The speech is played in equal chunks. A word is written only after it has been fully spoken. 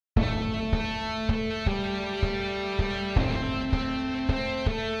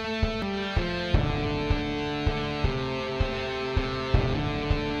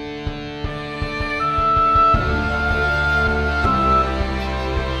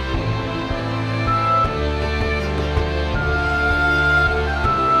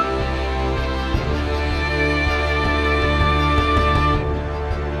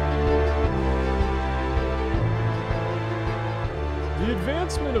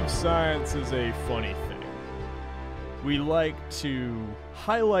of science is a funny thing. We like to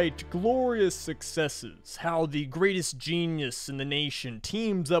highlight glorious successes, how the greatest genius in the nation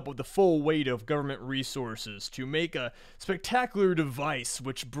teams up with the full weight of government resources to make a spectacular device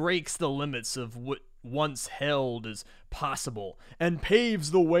which breaks the limits of what once held as possible and paves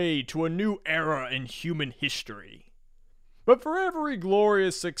the way to a new era in human history. But for every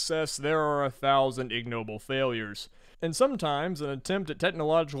glorious success, there are 1,000 ignoble failures. And sometimes an attempt at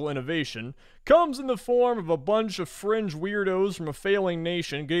technological innovation comes in the form of a bunch of fringe weirdos from a failing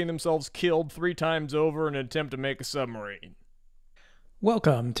nation getting themselves killed 3 times over in an attempt to make a submarine.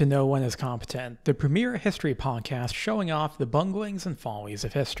 Welcome to No One is Competent, the premier history podcast showing off the bunglings and follies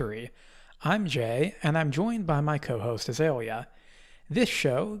of history. I'm Jay, and I'm joined by my co-host Azalea. This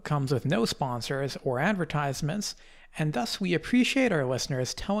show comes with no sponsors or advertisements, and thus we appreciate our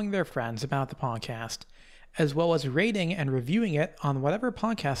listeners telling their friends about the podcast, as well as rating and reviewing it on whatever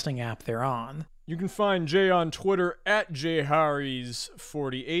podcasting app they're on. You can find Jay on Twitter at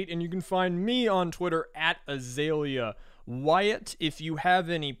jharries48, and you can find me on Twitter at Azalea Wyatt. If you have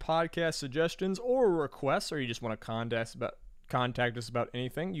any podcast suggestions or requests, or you just want to contact us about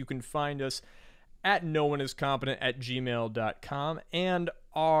anything, you can find us at nooneiscompetent@gmail.com, and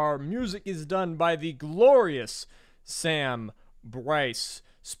our music is done by the glorious Sam Bryce.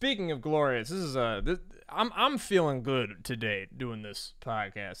 Speaking of glorious, I'm feeling good today doing this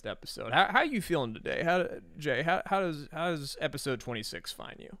podcast episode. How are you feeling today? How does episode 26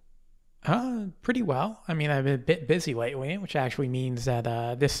 find you? Pretty well. I mean, I've been a bit busy lately, which actually means that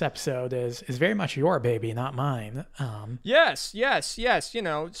this episode is very much your baby, not mine. Yes.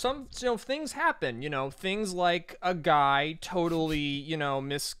 Things happen. Things like a guy totally,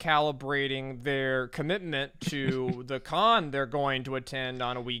 miscalibrating their commitment to the con they're going to attend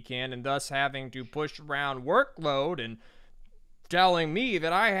on a weekend, and thus having to push around workload and telling me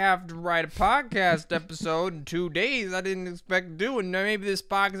that I have to write a podcast episode in 2 days I didn't expect to do, and maybe this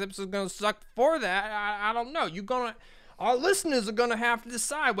podcast episode is going to suck for that. I don't know. Our listeners are going to have to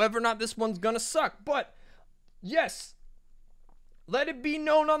decide whether or not this one's going to suck. But, yes, let it be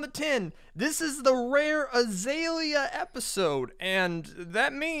known on the tin, this is the rare Azalea episode, and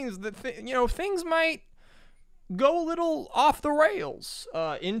that means that, things might go a little off the rails,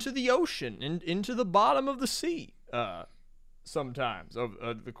 into the ocean, and into the bottom of the sea, sometimes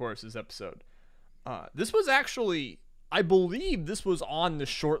over the course of this episode. This was actually, I believe this was on the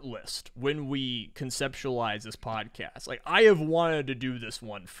short list when we conceptualized this podcast. Like, I have wanted to do this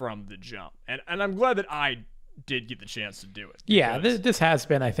one from the jump, and I'm glad that I did get the chance to do it. Yeah, this has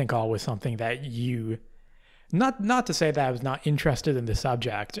been, I think, always something that you, not to say that I was not interested in the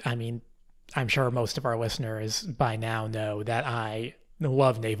subject. I mean, I'm sure most of our listeners by now know that I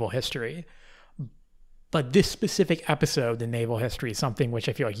love naval history. But this specific episode in naval history is something which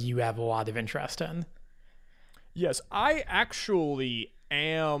I feel like you have a lot of interest in. Yes, I actually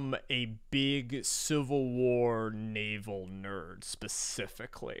am a big Civil War naval nerd,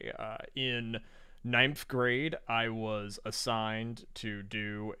 specifically. In 9th grade, I was assigned to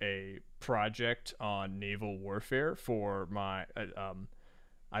do a project on naval warfare for my...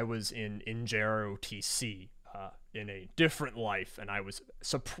 I was in JROTC, in a different life, and I was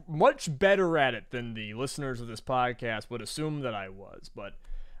much better at it than the listeners of this podcast would assume that I was. But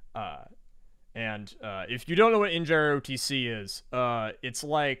if you don't know what NJROTC is, it's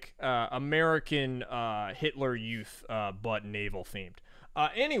like American Hitler Youth, but naval themed.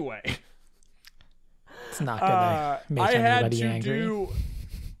 Anyway, it's not gonna make anybody angry.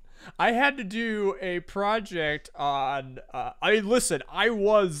 I had to do a project on. I was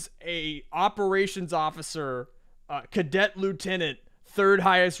a operations officer, cadet lieutenant, 3rd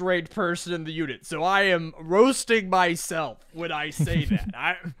highest ranked person in the unit. So I am roasting myself when I say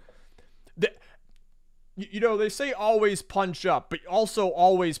that. They say always punch up, but also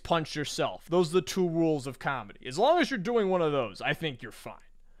always punch yourself. Those are the 2 rules of comedy. As long as you're doing one of those, I think you're fine.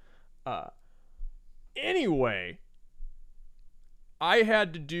 Anyway, I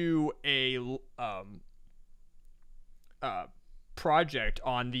had to do a project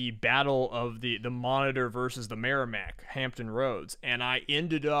on the battle of the Monitor versus the Merrimack, Hampton Roads, and I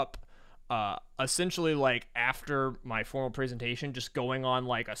ended up essentially, like, after my formal presentation, just going on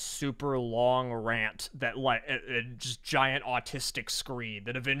like a super long rant that, like, just giant autistic screed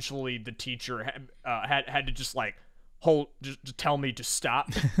that eventually the teacher had to just like just tell me to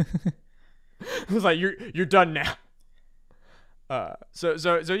stop. It was like, you're done now. So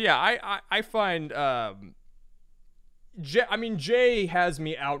yeah, I find Jay has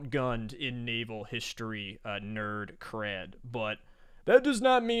me outgunned in naval history nerd cred, but that does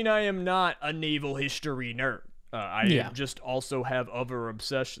not mean I am not a naval history nerd. I just also have other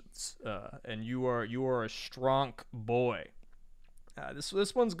obsessions, and you are a strong boy.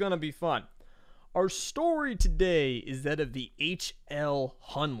 This one's gonna be fun. Our story today is that of the H.L.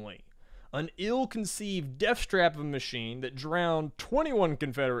 Hunley, an ill-conceived deathtrap of a machine that drowned 21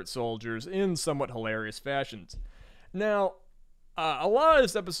 Confederate soldiers in somewhat hilarious fashions. Now, a lot of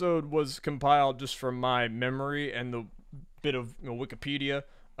this episode was compiled just from my memory and the bit of Wikipedia.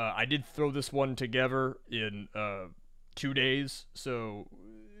 I did throw this one together in 2 days, so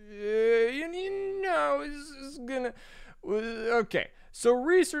it's gonna. Okay, so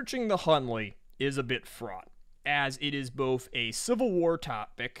researching the Hunley is a bit fraught, as it is both a Civil War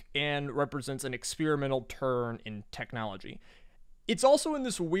topic and represents an experimental turn in technology. It's also in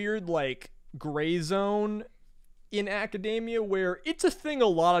this weird, like, gray zone in academia where it's a thing a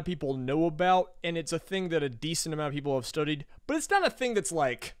lot of people know about, and it's a thing that a decent amount of people have studied, but it's not a thing that's,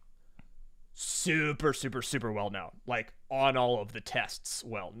 like, super, super, super well known, like, on all of the tests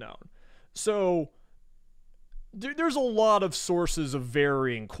well known. So there's a lot of sources of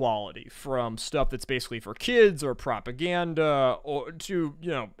varying quality, from stuff that's basically for kids or propaganda or to,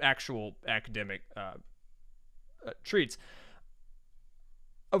 actual academic treats.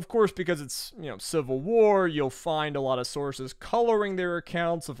 Of course, because it's, Civil War, you'll find a lot of sources coloring their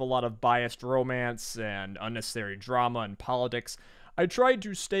accounts with a lot of biased romance and unnecessary drama and politics. I tried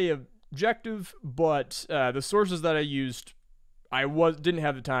to stay objective, but the sources that I used, didn't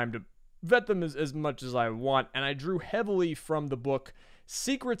have the time to vet them as much as I want, and I drew heavily from the book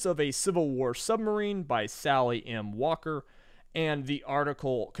Secrets of a Civil War Submarine by Sally M. Walker, and the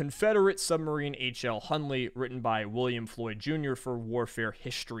article Confederate Submarine H.L. Hunley, written by William Floyd Jr. for Warfare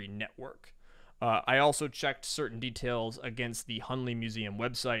History Network. I also checked certain details against the Hunley Museum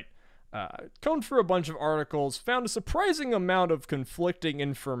website, combed through a bunch of articles, found a surprising amount of conflicting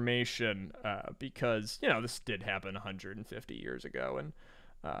information, because, this did happen 150 years ago, and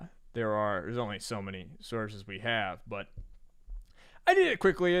there's only so many sources we have, but I did it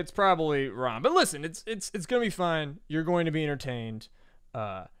quickly. It's probably wrong, but listen, it's gonna be fine. You're going to be entertained.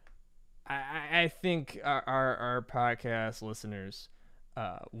 I think our podcast listeners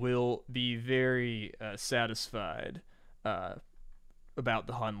will be very satisfied about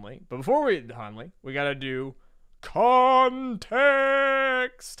the Hunley. But before we get to Hunley, we gotta do context.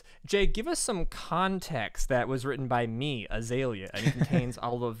 Jay, give us some context that was written by me, Azalea, and it contains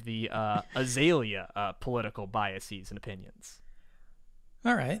all of the Azalea political biases and opinions.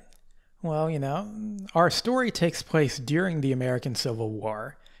 All right. Well, our story takes place during the American Civil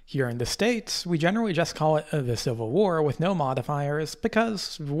War. Here in the States, we generally just call it the Civil War with no modifiers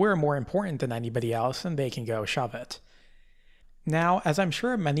because we're more important than anybody else and they can go shove it. Now, as I'm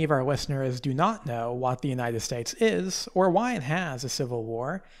sure many of our listeners do not know what the United States is or why it has a civil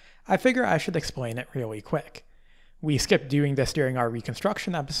war, I figure I should explain it really quick. We skipped doing this during our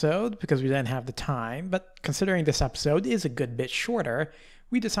Reconstruction episode because we didn't have the time, but considering this episode is a good bit shorter,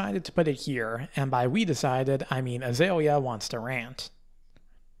 we decided to put it here, and by we decided, I mean Azalea wants to rant.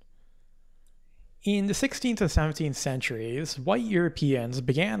 In the 16th and 17th centuries, white Europeans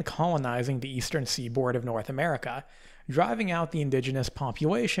began colonizing the eastern seaboard of North America, driving out the indigenous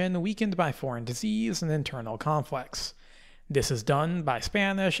population weakened by foreign disease and internal conflicts. This is done by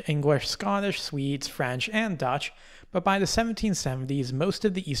Spanish, English, Scottish, Swedes, French, and Dutch, but by the 1770s most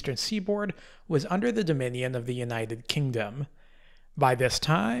of the eastern seaboard was under the dominion of the United Kingdom. By this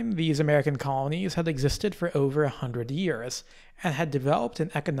time, these American colonies had existed for over 100 years, and had developed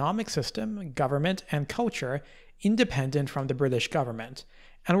an economic system, government, and culture independent from the British government,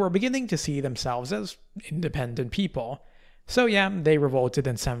 and were beginning to see themselves as independent people. So yeah, they revolted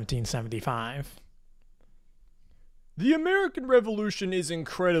in 1775. The American Revolution is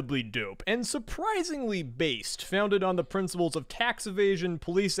incredibly dope and surprisingly based, founded on the principles of tax evasion,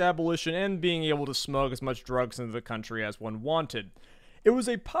 police abolition, and being able to smuggle as much drugs into the country as one wanted. It was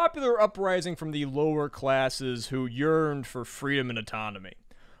a popular uprising from the lower classes who yearned for freedom and autonomy.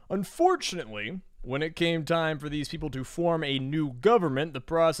 Unfortunately, when it came time for these people to form a new government, the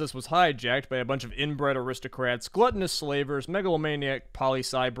process was hijacked by a bunch of inbred aristocrats, gluttonous slavers, megalomaniac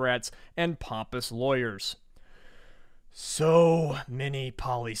poli-sci brats, and pompous lawyers. So many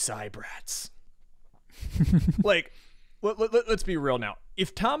poli-sci brats. Like, let's be real now.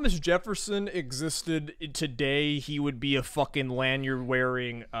 If Thomas Jefferson existed today, he would be a fucking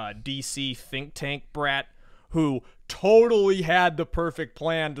lanyard-wearing DC think tank brat who totally had the perfect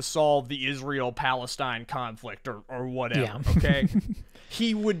plan to solve the Israel-Palestine conflict or whatever, okay?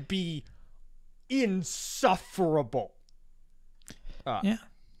 He would be insufferable.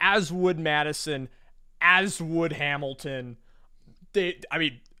 As would Madison, as would Hamilton.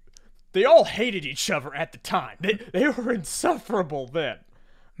 they all hated each other at the time. They were insufferable then.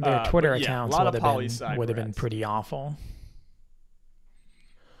 Their Twitter yeah, accounts would have been pretty awful.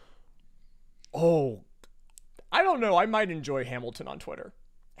 Oh, I don't know. I might enjoy Hamilton on Twitter.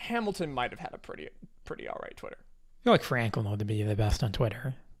 Hamilton might have had a pretty all right Twitter. I feel like Franklin would be the best on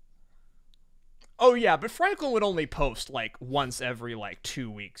Twitter. Oh yeah, but Franklin would only post like once every like 2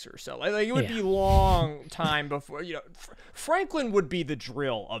 weeks or so. Like it would be long time before, you know. Franklin would be the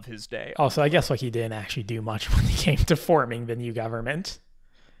drill of his day. Also, I guess like he didn't actually do much when he came to forming the new government.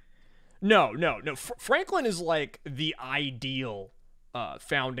 No. Franklin is like the ideal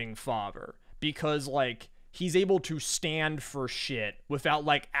founding father because like he's able to stand for shit without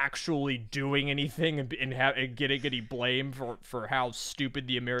like actually doing anything and getting blamed for how stupid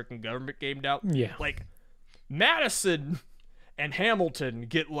the American government came out. Yeah. Like Madison and Hamilton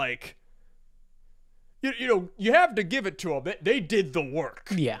get like, you know, you have to give it to them. They did the work.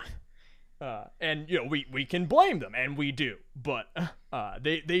 Yeah. And you know we can blame them, and we do, but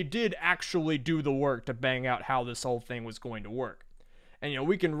they did actually do the work to bang out how this whole thing was going to work. And you know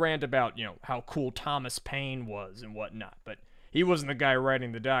we can rant about how cool Thomas Paine was and whatnot, but he wasn't the guy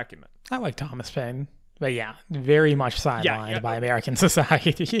writing the document. I like Thomas Paine, but yeah, very much sidelined by American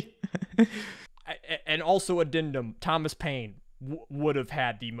society. And also addendum: Thomas Paine would have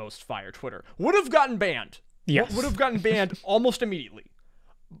had the most fire Twitter. Would have gotten banned. Yes. Would have gotten banned almost immediately.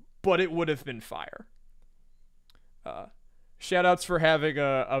 But it would have been fire. Shoutouts for having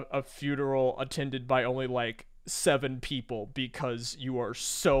a funeral attended by only like 7 people because you are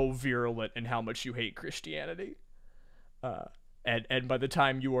so virulent in how much you hate Christianity. And by the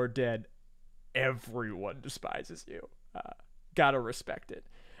time you are dead, everyone despises you. Gotta respect it.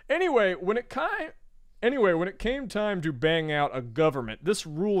 Anyway, when it came time to bang out a government, this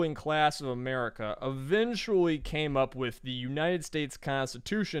ruling class of America eventually came up with the United States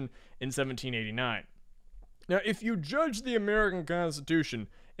Constitution in 1789. Now, if you judge the American Constitution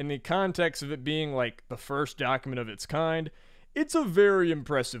in the context of it being like the first document of its kind, it's a very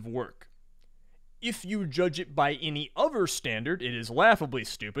impressive work. If you judge it by any other standard, it is laughably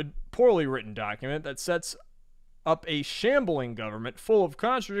stupid, poorly written document that sets up a shambling government full of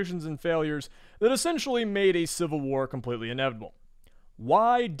contradictions and failures that essentially made a civil war completely inevitable.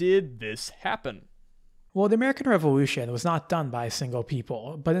 Why did this happen? Well, the American Revolution was not done by a single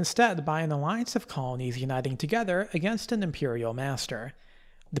people, but instead by an alliance of colonies uniting together against an imperial master.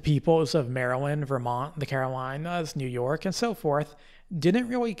 The peoples of Maryland, Vermont, the Carolinas, New York, and so forth didn't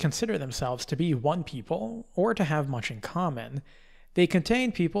really consider themselves to be one people or to have much in common. They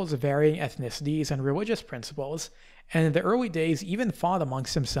contained peoples of varying ethnicities and religious principles, and in the early days even fought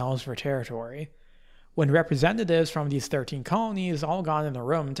amongst themselves for territory. When representatives from these 13 colonies all got in a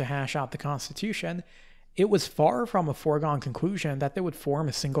room to hash out the Constitution, it was far from a foregone conclusion that they would form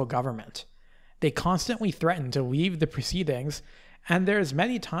a single government. They constantly threatened to leave the proceedings, and there's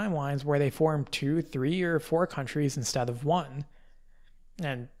many timelines where they formed 2, 3, or 4 countries instead of one.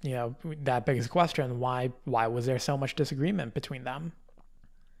 And, that begs the question, why was there so much disagreement between them?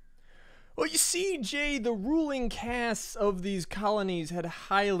 Well, you see, Jay, the ruling castes of these colonies had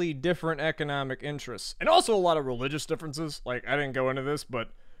highly different economic interests. And also a lot of religious differences. Like, I didn't go into this,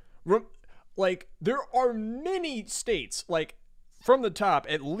 but, there are many states, from the top,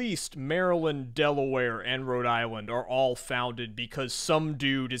 at least Maryland, Delaware, and Rhode Island are all founded because some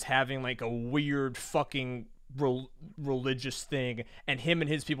dude is having, a weird fucking religious thing, and him and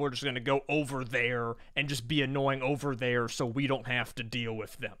his people are just going to go over there and just be annoying over there so we don't have to deal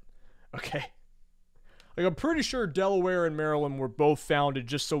with them. Okay? I'm pretty sure Delaware and Maryland were both founded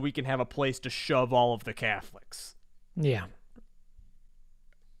just so we can have a place to shove all of the Catholics. Yeah.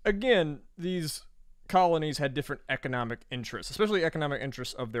 Again, these colonies had different economic interests, especially economic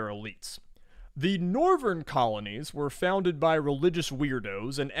interests of their elites. The northern colonies were founded by religious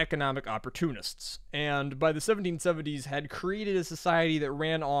weirdos and economic opportunists, and by the 1770s had created a society that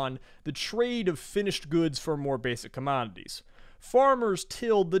ran on the trade of finished goods for more basic commodities. Farmers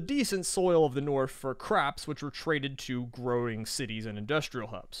tilled the decent soil of the north for crops which were traded to growing cities and industrial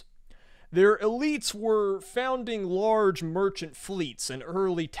hubs. Their elites were founding large merchant fleets and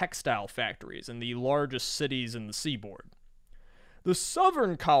early textile factories in the largest cities in the seaboard. The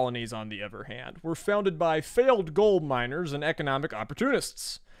southern colonies, on the other hand, were founded by failed gold miners and economic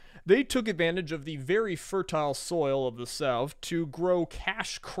opportunists. They took advantage of the very fertile soil of the South to grow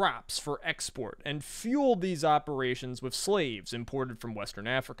cash crops for export and fueled these operations with slaves imported from Western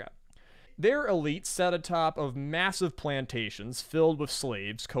Africa. Their elite sat atop of massive plantations filled with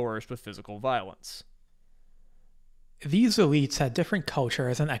slaves coerced with physical violence. These elites had different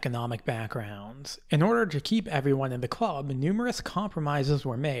cultures and economic backgrounds. In order to keep everyone in the club, numerous compromises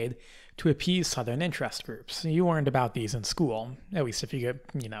were made to appease Southern interest groups. You learned about these in school, at least if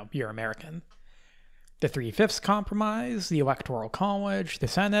you're American. The Three-Fifths Compromise, the Electoral College, the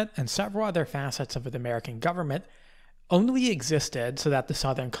Senate, and several other facets of the American government only existed so that the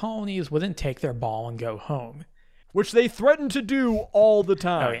Southern colonies wouldn't take their ball and go home. Which they threatened to do all the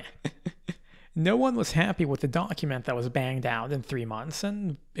time. Oh, yeah. No one was happy with the document that was banged out in 3 months,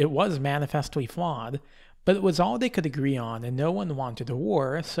 and it was manifestly flawed, but it was all they could agree on, and no one wanted a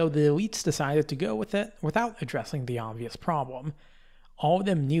war, so the elites decided to go with it without addressing the obvious problem. All of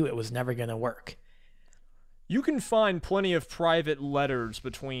them knew it was never going to work. You can find plenty of private letters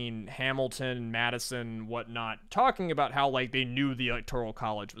between Hamilton and Madison, whatnot, talking about how, they knew the Electoral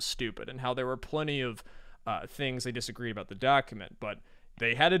College was stupid, and how there were plenty of things they disagreed about the document, but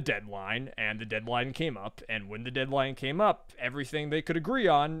they had a deadline, and the deadline came up, and when the deadline came up, everything they could agree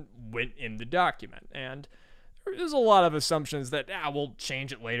on went in the document. And there's a lot of assumptions that, we'll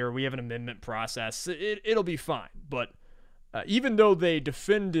change it later, we have an amendment process, it'll be fine. But even though they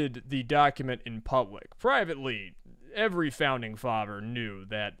defended the document in public, privately, every founding father knew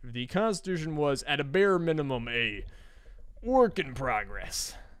that the Constitution was, at a bare minimum, a work in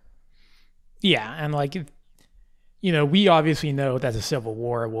progress. Yeah, and we obviously know that the Civil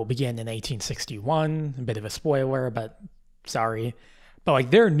War will begin in 1861. A bit of a spoiler, but sorry.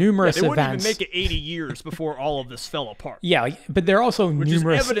 But there are numerous events. They events. Wouldn't even make it 80 years before all of this fell apart. Yeah, but there are also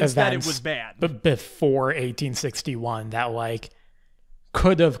numerous events that it was bad. But before 1861 that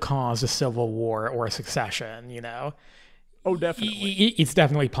could have caused a civil war or a succession. Oh, definitely. It's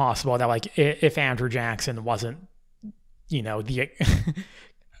definitely possible that if Andrew Jackson wasn't, the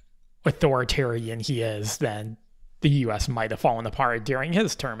authoritarian he is, then the U.S. might have fallen apart during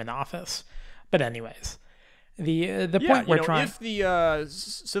his term in office. But anyways, the point we're trying... If the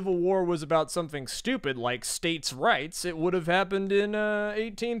Civil War was about something stupid like states' rights, it would have happened in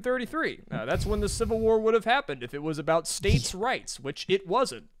 1833. That's when the Civil War would have happened, if it was about states' rights, which it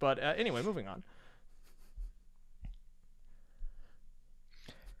wasn't. But anyway, moving on.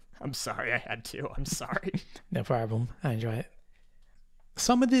 I'm sorry, I had to. I'm sorry. No problem. I enjoy it.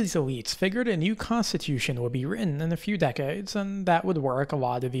 Some of these elites figured a new constitution would be written in a few decades, and that would work a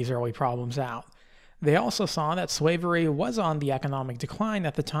lot of these early problems out. They also saw that slavery was on the economic decline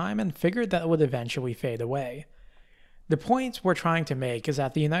at the time and figured that it would eventually fade away. The point we're trying to make is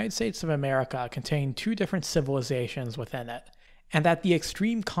that the United States of America contained two different civilizations within it, and that the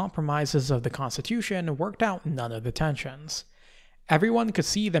extreme compromises of the Constitution worked out none of the tensions. Everyone could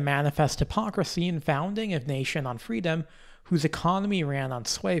see the manifest hypocrisy in founding a nation on freedom whose economy ran on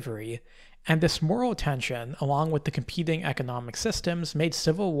slavery, and this moral tension, along with the competing economic systems, made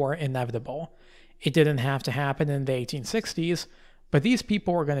civil war inevitable. It didn't have to happen in the 1860s, but these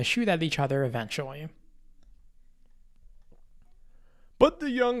people were going to shoot at each other eventually. But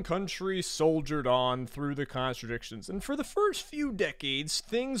the young country soldiered on through the contradictions, and for the first few decades,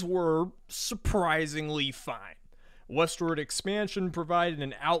 things were surprisingly fine. Westward expansion provided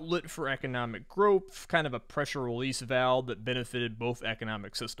an outlet for economic growth, kind of a pressure release valve that benefited both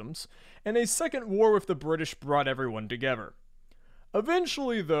economic systems, and a second war with the British brought everyone together.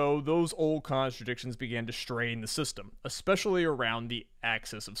 Eventually, though, those old contradictions began to strain the system, especially around the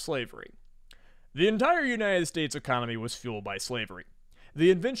axis of slavery. The entire United States economy was fueled by slavery. The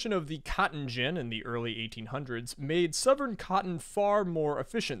invention of the cotton gin in the early 1800s made Southern cotton far more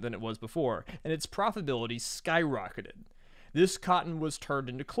efficient than it was before, and its profitability skyrocketed. This cotton was turned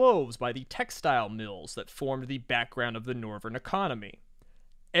into clothes by the textile mills that formed the background of the Northern economy.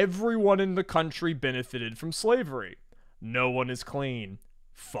 Everyone in the country benefited from slavery. No one is clean.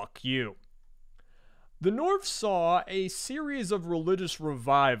 Fuck you. The North saw a series of religious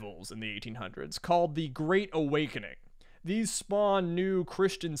revivals in the 1800s called the Great Awakening. These spawned new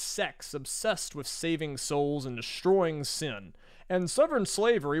Christian sects obsessed with saving souls and destroying sin, and Southern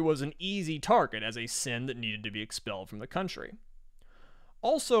slavery was an easy target as a sin that needed to be expelled from the country.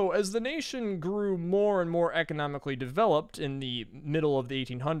 Also, as the nation grew more and more economically developed in the middle of the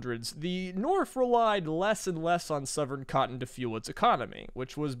 1800s, the North relied less and less on Southern cotton to fuel its economy,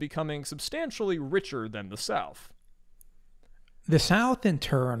 which was becoming substantially richer than the South. The South, in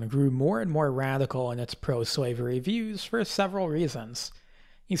turn, grew more and more radical in its pro-slavery views for several reasons.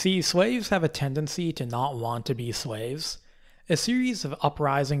 You see, slaves have a tendency to not want to be slaves. A series of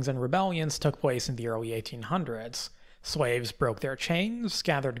uprisings and rebellions took place in the early 1800s. Slaves broke their chains,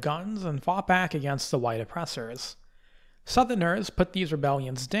 gathered guns, and fought back against the white oppressors. Southerners put these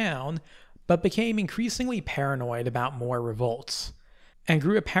rebellions down, but became increasingly paranoid about more revolts. and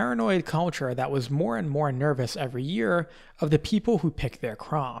grew a paranoid culture that was more and more nervous every year of the people who picked their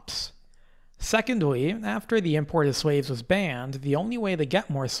crops. Secondly, after the import of slaves was banned, the only way to get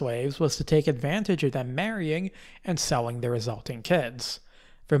more slaves was to take advantage of them marrying and selling the resulting kids.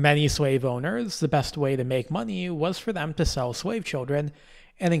 For many slave owners, the best way to make money was for them to sell slave children,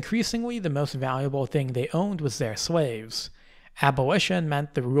 and increasingly the most valuable thing they owned was their slaves. Abolition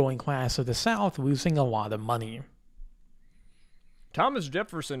meant the ruling class of the South losing a lot of money. Thomas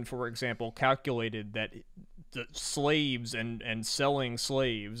Jefferson, for example, calculated that the slaves and selling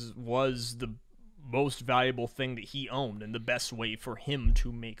slaves was the most valuable thing that he owned and the best way for him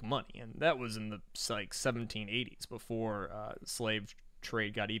to make money. And that was in the 1780s, before slave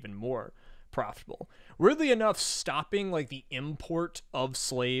trade got even more profitable. Weirdly enough, stopping the import of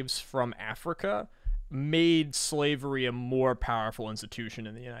slaves from Africa made slavery a more powerful institution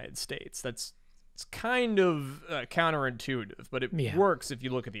in the United States. It's kind of counterintuitive, but it works if you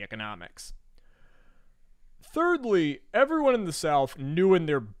look at the economics. Thirdly, everyone in the South knew in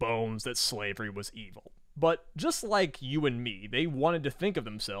their bones that slavery was evil. But just like you and me, they wanted to think of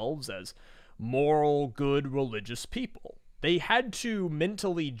themselves as moral, good, religious people. They had to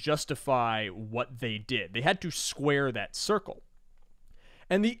mentally justify what they did. They had to square that circle.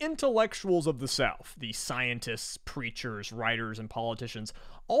 And the intellectuals of the South, the scientists, preachers, writers, and politicians,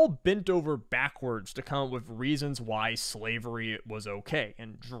 all bent over backwards to come up with reasons why slavery was okay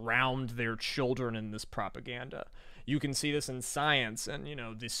and drowned their children in this propaganda. You can see this in science and,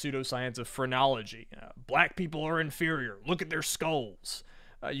 the pseudoscience of phrenology. Black people are inferior. Look at their skulls.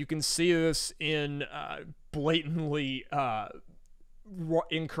 You can see this in blatantly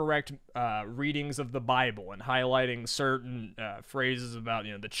incorrect readings of the Bible and highlighting certain phrases about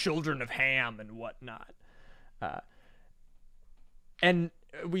the children of Ham and whatnot. And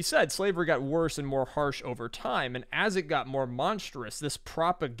we said slavery got worse and more harsh over time, and as it got more monstrous, this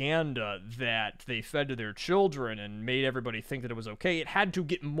propaganda that they fed to their children and made everybody think that it was okay, it had to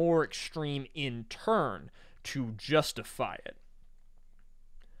get more extreme in turn to justify it.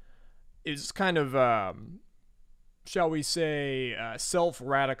 It's kind of shall we say,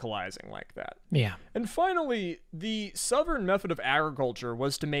 self-radicalizing like that. Yeah. And finally, the Southern method of agriculture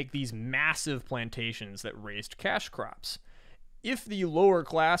was to make these massive plantations that raised cash crops. If the lower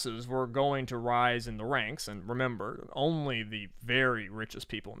classes were going to rise in the ranks, and remember, only the very richest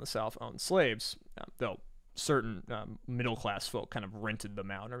people in the South owned slaves, though certain middle-class folk kind of rented them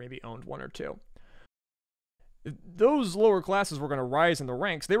out or maybe owned one or two. If those lower classes were going to rise in the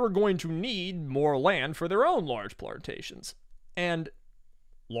ranks, they were going to need more land for their own large plantations. And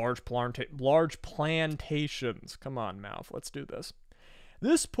large plantations. Come on, mouth, let's do this.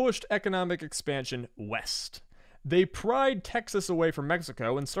 This pushed economic expansion west. They pried Texas away from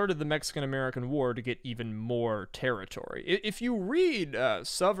Mexico and started the Mexican-American War to get even more territory. If you read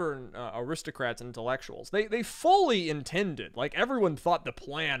Southern aristocrats and intellectuals, they fully intended, everyone thought the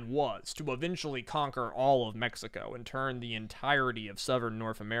plan was to eventually conquer all of Mexico and turn the entirety of Southern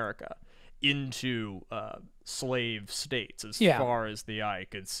North America into slave states as far as the eye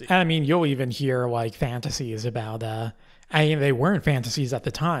could see. I mean, you'll even hear fantasies about, they weren't fantasies at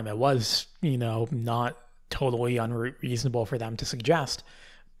the time. It was, not totally unreasonable for them to suggest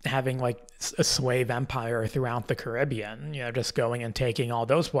having a slave empire throughout the Caribbean, just going and taking all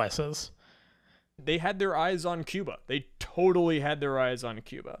those places. They had their eyes on Cuba. They totally had their eyes on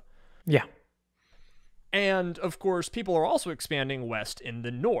Cuba. Yeah. And, of course, people are also expanding west in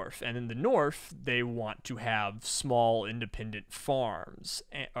the north. And in the north, they want to have small, independent farms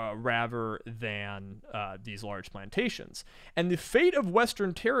rather than these large plantations. And the fate of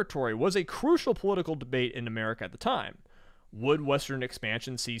Western territory was a crucial political debate in America at the time. Would Western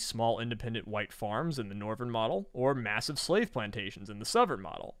expansion see small, independent white farms in the northern model, or massive slave plantations in the southern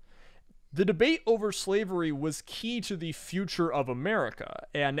model? The debate over slavery was key to the future of America,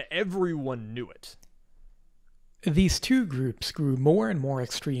 and everyone knew it. These two groups grew more and more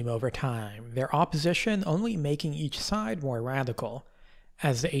extreme over time, their opposition only making each side more radical.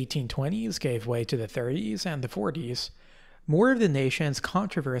 As the 1820s gave way to the 30s and the 40s, more of the nation's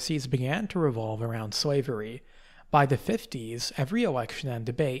controversies began to revolve around slavery. By the 50s, every election and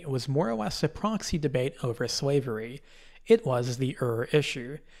debate was more or less a proxy debate over slavery. It was the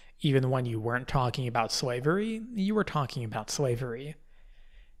issue. Even when you weren't talking about slavery, you were talking about slavery.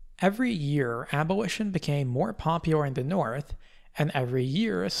 Every year, abolition became more popular in the North, and every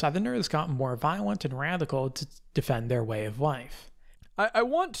year, Southerners got more violent and radical to defend their way of life. I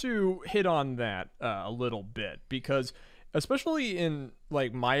want to hit on that a little bit, because especially in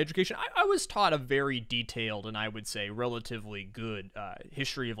my education, I was taught a very detailed and I would say relatively good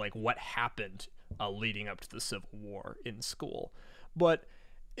history of what happened leading up to the Civil War in school. But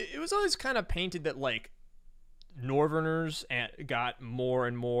it was always kind of painted that, like, Northerners got more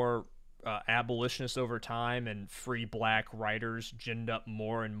and more abolitionists over time, and free black writers ginned up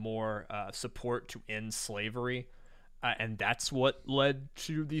more and more support to end slavery. And that's what led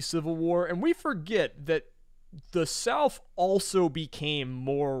to the Civil War. And we forget that the South also became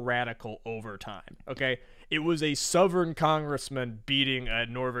more radical over time, okay? It was a Southern congressman beating a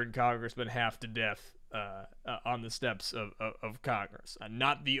Northern congressman half to death on the steps of Congress,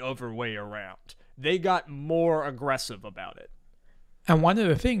 not the other way around. They got more aggressive about it. And one of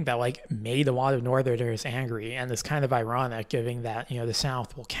the things that like made a lot of Northerners angry, and it's kind of ironic given that, the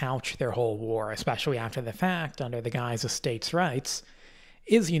South will couch their whole war, especially after the fact, under the guise of states' rights,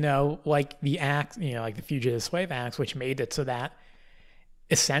 is, like the act, like the Fugitive Slave Acts, which made it so that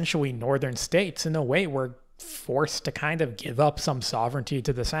essentially Northern states, in a way, were forced to kind of give up some sovereignty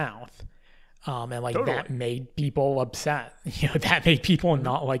to the South. And like Totally. that made people upset. That made people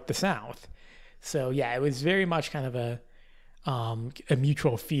not like the South. So yeah, it was very much kind of a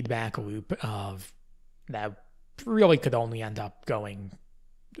mutual feedback loop of that really could only end up going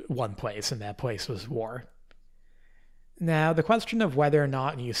one place, and that place was war. Now, the question of whether or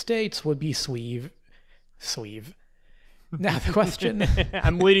not new states would be sleeve. Now, the question...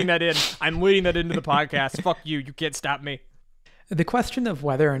 I'm leading that in. I'm leading that into the podcast. Fuck you. You can't stop me. The question of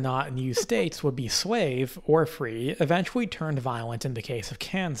whether or not new states would be slave or free eventually turned violent in the case of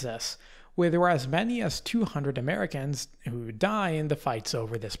Kansas, where there were as many as 200 Americans who died in the fights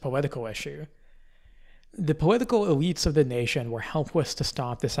over this political issue. The political elites of the nation were helpless to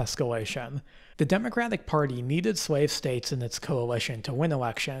stop this escalation. The Democratic Party needed slave states in its coalition to win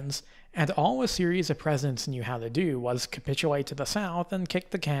elections, and all a series of presidents knew how to do was capitulate to the South and kick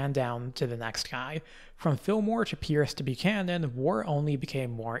the can down to the next guy. From Fillmore to Pierce to Buchanan, war only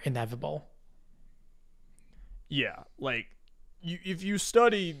became more inevitable. Yeah, like, if you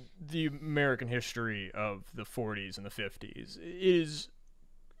study the American history of the 40s and the 50s, it is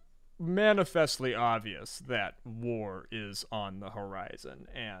manifestly obvious that war is on the horizon,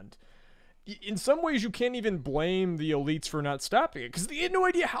 and in some ways you can't even blame the elites for not stopping it, because they had no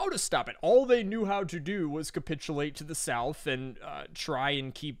idea how to stop it. All they knew how to do was capitulate to the South and try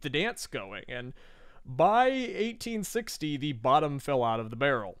and keep the dance going, and by 1860 the bottom fell out of the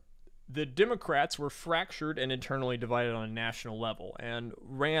barrel. The Democrats were fractured and internally divided on a national level, and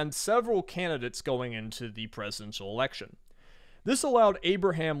ran several candidates going into the presidential election. This allowed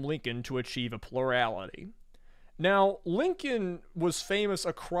Abraham Lincoln to achieve a plurality. Now, Lincoln was famous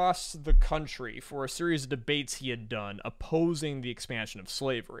across the country for a series of debates he had done opposing the expansion of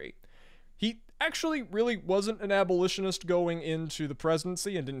slavery. He actually really wasn't an abolitionist going into the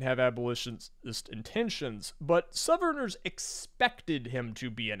presidency and didn't have abolitionist intentions, but Southerners expected him to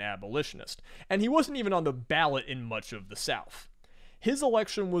be an abolitionist, and he wasn't even on the ballot in much of the South. His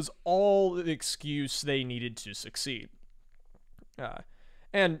election was all the excuse they needed to succeed.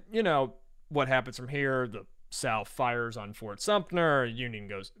 And, what happens from here? The South fires on Fort Sumter, Union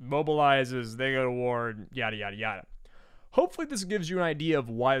mobilizes, they go to war, yada, yada, yada. Hopefully this gives you an idea of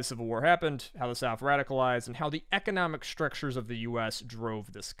why the Civil War happened, how the South radicalized, and how the economic structures of the U.S.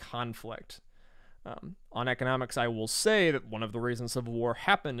 drove this conflict. On economics, I will say that one of the reasons the Civil War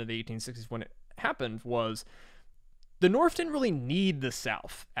happened in the 1860s when it happened was the North didn't really need the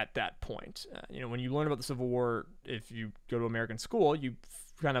South at that point. When you learn about the Civil War, if you go to American school, you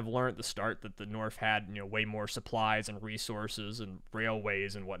kind of learn at the start that the North had, way more supplies and resources and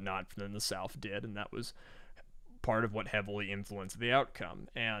railways and whatnot than the South did, and that was part of what heavily influenced the outcome.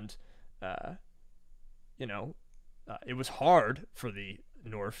 And, it was hard for the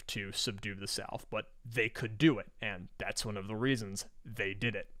North to subdue the South, but they could do it, and that's one of the reasons they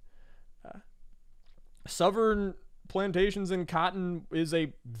did it. Southern plantations and cotton is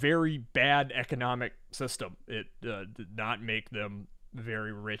a very bad economic system. It did not make them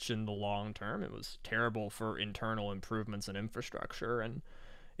very rich in the long term. It was terrible for internal improvements in infrastructure, and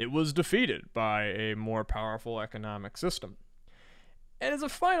it was defeated by a more powerful economic system. And as a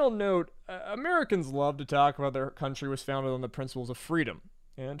final note, Americans love to talk about their country was founded on the principles of freedom.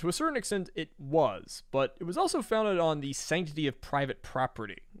 And to a certain extent, it was. But it was also founded on the sanctity of private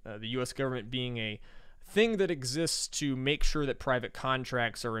property, the U.S. government being a thing that exists to make sure that private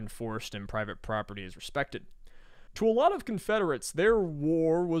contracts are enforced and private property is respected. To a lot of Confederates, their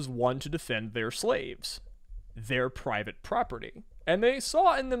war was one to defend their slaves, their private property, and they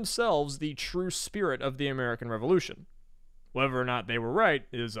saw in themselves the true spirit of the American Revolution. Whether or not they were right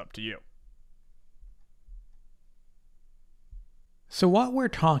is up to you. So what we're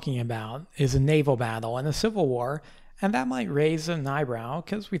talking about is a naval battle and a civil war, and that might raise an eyebrow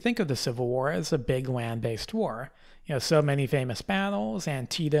because we think of the Civil War as a big land-based war. So many famous battles,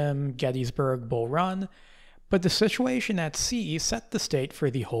 Antietam, Gettysburg, Bull Run, but the situation at sea set the state for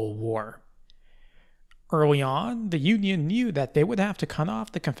the whole war. Early on, the Union knew that they would have to cut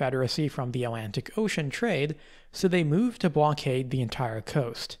off the Confederacy from the Atlantic Ocean trade, so they moved to blockade the entire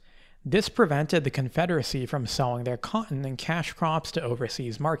coast. This prevented the Confederacy from selling their cotton and cash crops to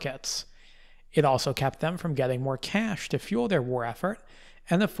overseas markets. It also kept them from getting more cash to fuel their war effort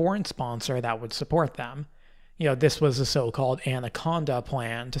and a foreign sponsor that would support them. This was the so-called Anaconda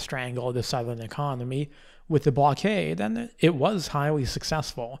Plan to strangle the Southern economy with the blockade, and it was highly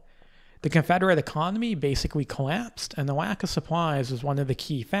successful. The Confederate economy basically collapsed, and the lack of supplies was one of the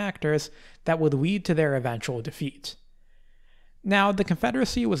key factors that would lead to their eventual defeat. Now, the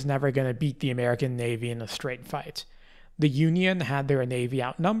Confederacy was never going to beat the American Navy in a straight fight. The Union had their Navy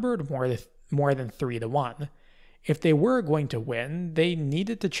outnumbered more than 3-1. If they were going to win, they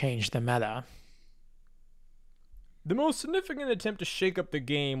needed to change the meta. The most significant attempt to shake up the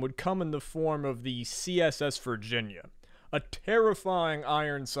game would come in the form of the CSS Virginia, a terrifying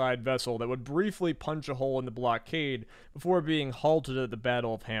Ironside vessel that would briefly punch a hole in the blockade before being halted at the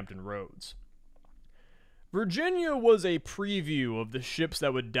Battle of Hampton Roads. Virginia was a preview of the ships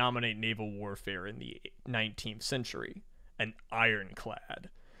that would dominate naval warfare in the 19th century, an ironclad.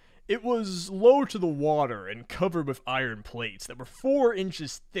 It was low to the water and covered with iron plates that were 4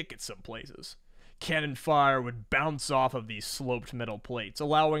 inches thick at some places. Cannon fire would bounce off of these sloped metal plates,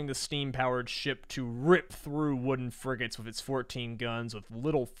 allowing the steam-powered ship to rip through wooden frigates with its 14 guns with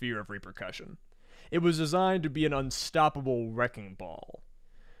little fear of repercussion. It was designed to be an unstoppable wrecking ball.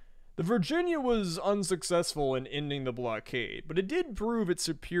 The Virginia was unsuccessful in ending the blockade, but it did prove its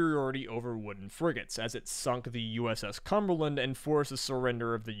superiority over wooden frigates, as it sunk the USS Cumberland and forced the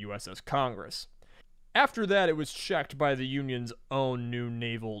surrender of the USS Congress. After that, it was checked by the Union's own new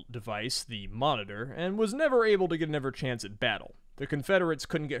naval device, the Monitor, and was never able to get another chance at battle. The Confederates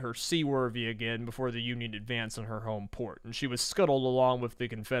couldn't get her seaworthy again before the Union advanced on her home port, and she was scuttled along with the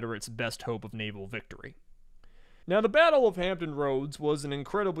Confederates' best hope of naval victory. Now, the Battle of Hampton Roads was an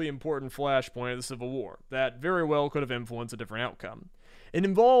incredibly important flashpoint of the Civil War that very well could have influenced a different outcome. It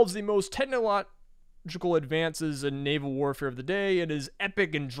involves the most technological advances in naval warfare of the day and is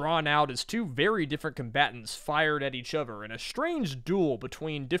epic and drawn out as 2 very different combatants fired at each other in a strange duel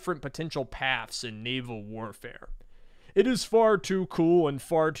between different potential paths in naval warfare. It is far too cool and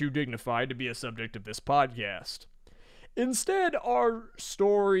far too dignified to be a subject of this podcast. Instead, our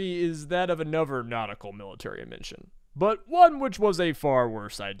story is that of another nautical military invention, but one which was a far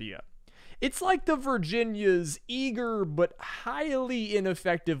worse idea. It's like the Virginia's eager but highly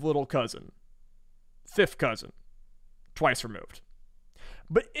ineffective little cousin. 5th cousin. Twice removed.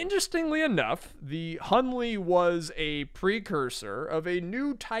 But interestingly enough, the Hunley was a precursor of a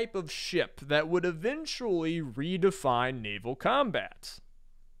new type of ship that would eventually redefine naval combat.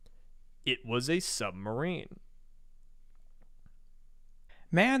 It was a submarine.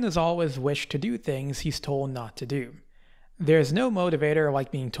 Man has always wished to do things he's told not to do. There's no motivator like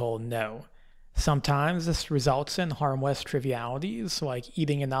being told no. Sometimes this results in harmless trivialities like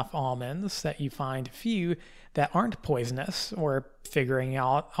eating enough almonds that you find few that aren't poisonous, or figuring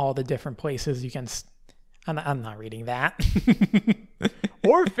out all the different places you can... I'm not reading that.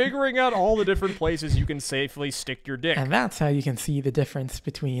 Or figuring out all the different places you can safely stick your dick. And that's how you can see the difference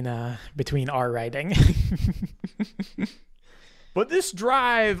between our writing. But this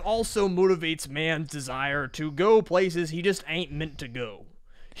drive also motivates man's desire to go places he just ain't meant to go.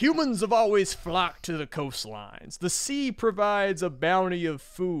 Humans have always flocked to the coastlines. The sea provides a bounty of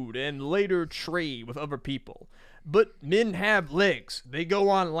food and later trade with other people. But men have legs. They go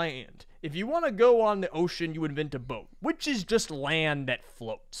on land. If you want to go on the ocean, you invent a boat, which is just land that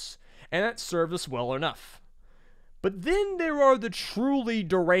floats. And that serves us well enough. But then there are the truly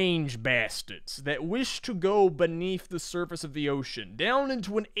deranged bastards that wish to go beneath the surface of the ocean, down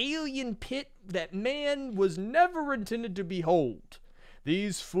into an alien pit that man was never intended to behold.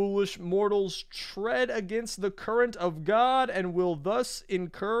 These foolish mortals tread against the current of God and will thus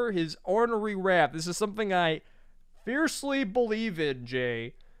incur his ornery wrath. This is something I fiercely believe in,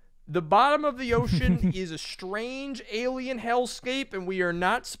 Jay. The bottom of the ocean is a strange alien hellscape, and we are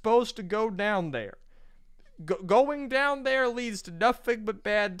not supposed to go down there. Going down there leads to nothing but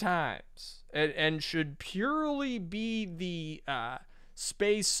bad times, and should purely be the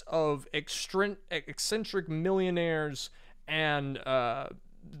space of eccentric millionaires and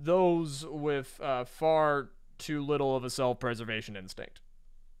those with far too little of a self-preservation instinct.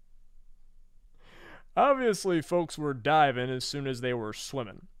 Obviously, folks were diving as soon as they were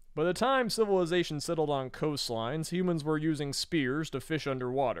swimming. By the time civilization settled on coastlines, humans were using spears to fish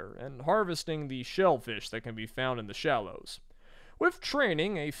underwater and harvesting the shellfish that can be found in the shallows. With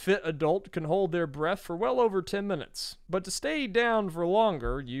training, a fit adult can hold their breath for well over 10 minutes, but to stay down for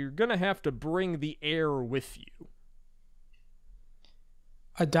longer, you're gonna have to bring the air with you.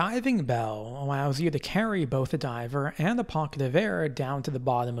 A diving bell allows you to carry both a diver and a pocket of air down to the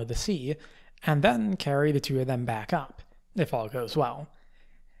bottom of the sea, and then carry the two of them back up, if all goes well.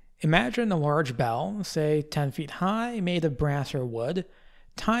 Imagine a large bell, say 10 feet high, made of brass or wood,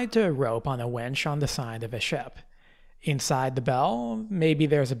 tied to a rope on a winch on the side of a ship. Inside the bell, maybe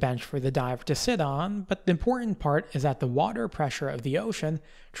there's a bench for the diver to sit on, but the important part is that the water pressure of the ocean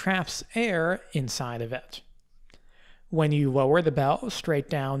traps air inside of it. When you lower the bell straight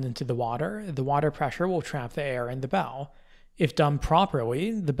down into the water pressure will trap the air in the bell. If done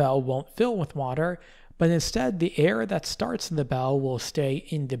properly, the bell won't fill with water, but instead the air that starts the bell will stay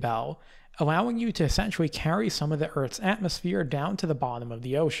in the bell, allowing you to essentially carry some of the Earth's atmosphere down to the bottom of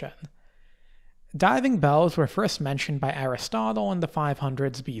the ocean. Diving bells were first mentioned by Aristotle in the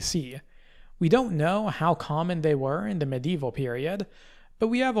 500s BC. We don't know how common they were in the medieval period, but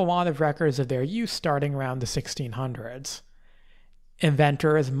we have a lot of records of their use starting around the 1600s.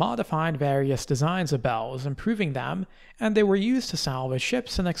 Inventors modified various designs of bells, improving them, and they were used to salvage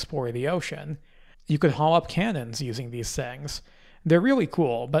ships and explore the ocean. You could haul up cannons using these things. They're really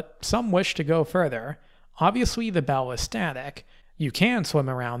cool, but some wish to go further. Obviously, the bell is static. You can swim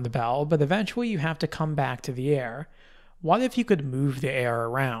around the bell, but eventually you have to come back to the air. What if you could move the air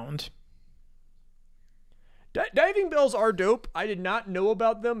around? Diving bells are dope. I did not know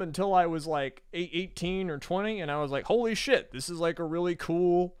about them until I was like 18 or 20, and I was like, holy shit, this is like a really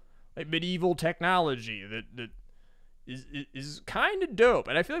cool like medieval technology that is kind of dope.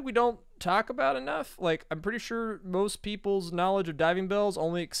 And I feel like we don't talk about enough. Like, I'm pretty sure most people's knowledge of diving bells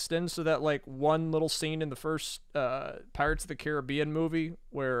only extends to that like one little scene in the first Pirates of the Caribbean movie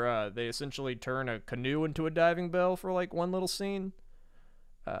where they essentially turn a canoe into a diving bell for like one little scene.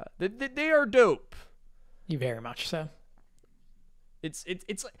 They are dope. Very much so. It's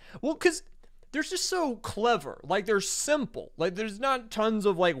like, well, because they're just so clever. Like, they're simple. Like, there's not tons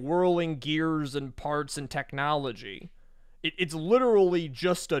of like whirling gears and parts and technology. It's literally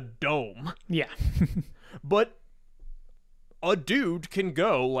just a dome. Yeah. But a dude can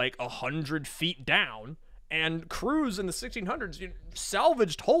go like 100 feet down, and crews in the 1600s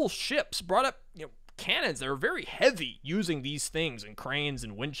salvaged whole ships, brought up cannons that are very heavy using these things and cranes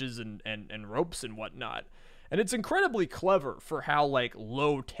and winches and ropes and whatnot. And it's incredibly clever for how like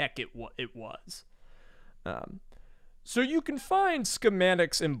low tech it was. So you can find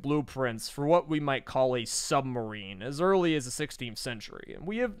schematics and blueprints for what we might call a submarine as early as the 16th century, and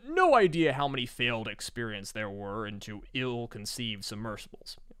we have no idea how many failed experiments there were into ill-conceived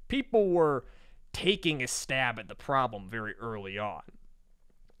submersibles. People were taking a stab at the problem very early on.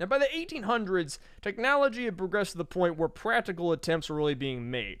 Now, by the 1800s, technology had progressed to the point where practical attempts were really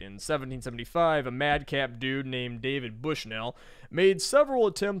being made. In 1775, a madcap dude named David Bushnell made several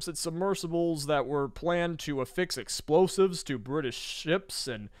attempts at submersibles that were planned to affix explosives to British ships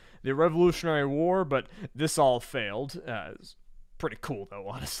in the Revolutionary War, but this all failed. It's pretty cool, though,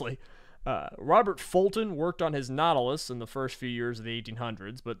 honestly. Robert Fulton worked on his Nautilus in the first few years of the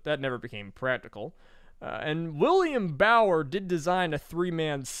 1800s, but that never became practical. And William Bower did design a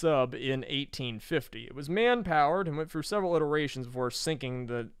three-man sub in 1850. It was man-powered and went through several iterations before sinking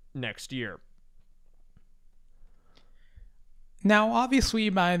the next year. Now, obviously,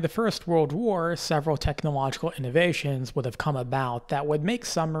 by the First World War, several technological innovations would have come about that would make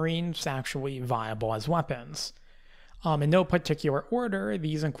submarines actually viable as weapons. In no particular order,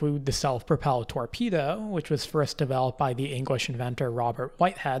 these include the self-propelled torpedo, which was first developed by the English inventor Robert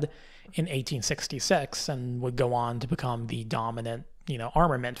Whitehead in 1866 and would go on to become the dominant,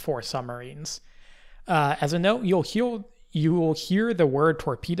 armament for submarines. As a note, you will hear the word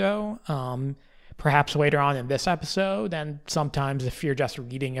torpedo, perhaps later on in this episode, and sometimes if you're just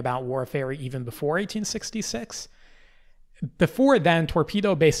reading about warfare even before 1866. Before then,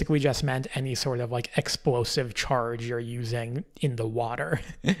 torpedo basically just meant any sort of like explosive charge you're using in the water.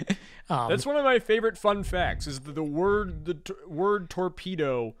 That's one of my favorite fun facts. Is the word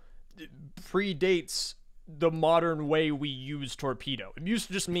torpedo predates the modern way we use torpedo. It used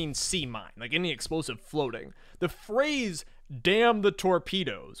to just mean sea mine, like any explosive floating. The phrase "damn the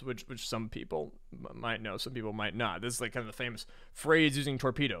torpedoes," which some people might know, some people might not. This is like kind of the famous phrase using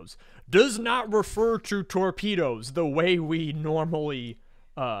torpedoes. Does not refer to torpedoes the way we normally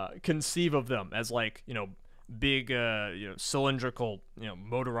conceive of them as like big cylindrical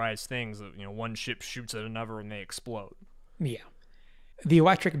motorized things that one ship shoots at another and they explode. Yeah. The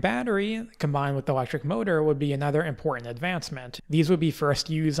electric battery, combined with the electric motor, would be another important advancement. These would be first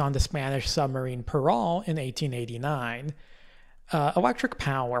used on the Spanish submarine Peral in 1889. Electric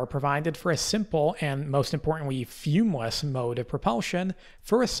power provided for a simple and, most importantly, fumeless mode of propulsion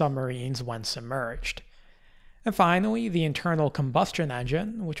for submarines when submerged. And finally, the internal combustion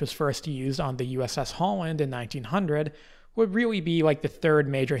engine, which was first used on the USS Holland in 1900, would really be like the third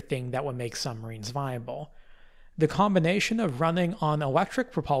major thing that would make submarines viable. The combination of running on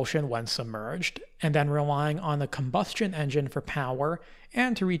electric propulsion when submerged, and then relying on a combustion engine for power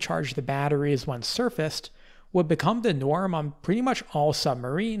and to recharge the batteries when surfaced, would become the norm on pretty much all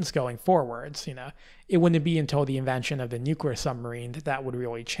submarines going forwards. It wouldn't be until the invention of the nuclear submarine that would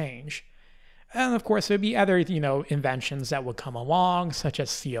really change. And of course, there'd be other, inventions that would come along, such as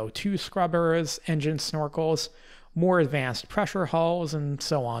CO2 scrubbers, engine snorkels, more advanced pressure hulls, and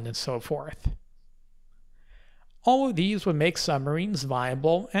so on and so forth. All of these would make submarines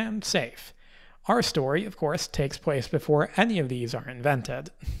viable and safe. Our story, of course, takes place before any of these are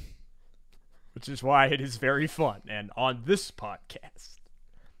invented. Which is why it is very fun, and on this podcast.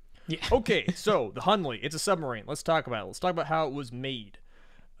 Yeah. Okay, so the Hunley, it's a submarine. Let's talk about it. Let's talk about how it was made.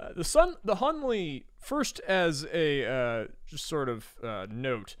 The Hunley, first as a just sort of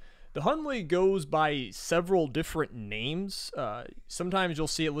note, the Hunley goes by several different names. Sometimes you'll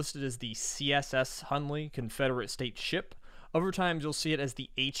see it listed as the CSS Hunley, Confederate State Ship. Other times you'll see it as the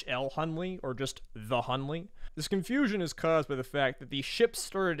HL Hunley, or just the Hunley. This confusion is caused by the fact that the ship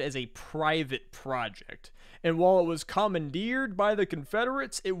started as a private project, and while it was commandeered by the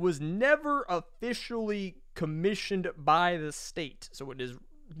Confederates, it was never officially commissioned by the state. So it is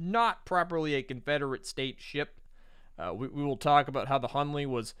not properly a Confederate state ship. We will talk about how the Hunley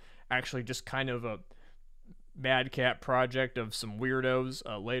was actually just kind of a madcap project of some weirdos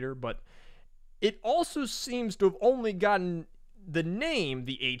later, but it also seems to have only gotten the name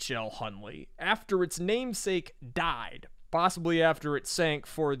the HL Hunley after its namesake died, possibly after it sank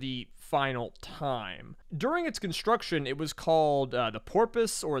for the final time. During its construction, it was called the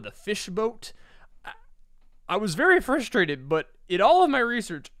Porpoise or the Fish Boat. I was very frustrated, but in all of my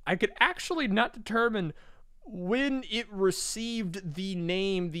research, I could actually not determine when it received the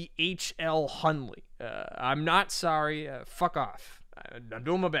name the HL Hunley. I'm not sorry. Fuck off. I'm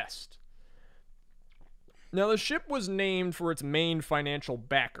doing my best. Now, the ship was named for its main financial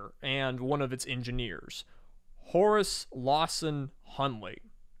backer and one of its engineers, Horace Lawson Hunley.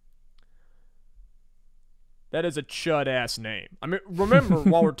 That is a chud-ass name. I mean, remember,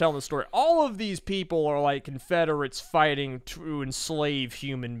 while we're telling the story, all of these people are like Confederates fighting to enslave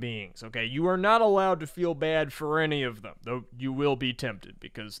human beings, okay? You are not allowed to feel bad for any of them, though you will be tempted,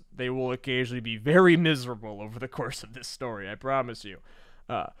 because they will occasionally be very miserable over the course of this story, I promise you.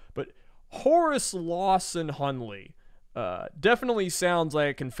 But Horace Lawson Hunley definitely sounds like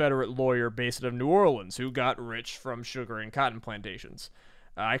a Confederate lawyer based out of New Orleans who got rich from sugar and cotton plantations.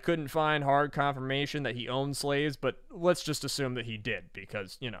 I couldn't find hard confirmation that he owned slaves, but let's just assume that he did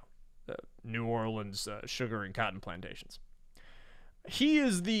because, New Orleans sugar and cotton plantations. He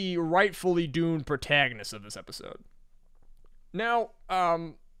is the rightfully doomed protagonist of this episode. Now,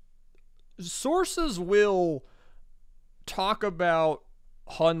 sources will talk about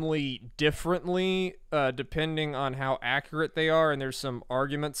Hunley differently depending on how accurate they are, and there's some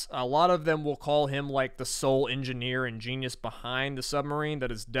arguments. A lot of them will call him like the sole engineer and genius behind the submarine.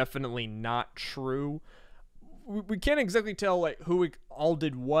 That is definitely not true. We can't exactly tell like who all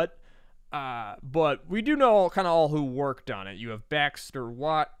did what, but we do know kind of all who worked on it. You have Baxter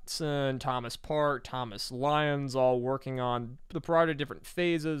Watson, Thomas Park, Thomas Lyons, all working on the project, different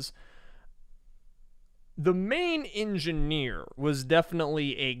phases. The main engineer was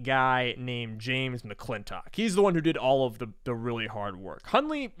definitely a guy named James McClintock. He's the one who did all of the really hard work.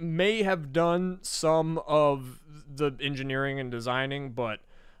 Hunley may have done some of the engineering and designing, but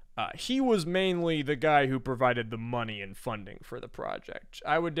he was mainly the guy who provided the money and funding for the project.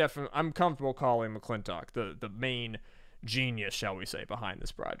 I'm comfortable calling McClintock the main genius, shall we say, behind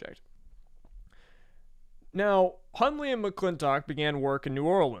this project. Now, Hunley and McClintock began work in New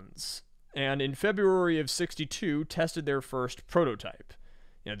Orleans, and in February of '62 tested their first prototype.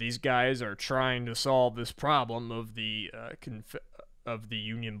 These guys are trying to solve this problem of the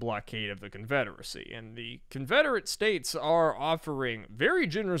Union blockade of the Confederacy, and the Confederate states are offering very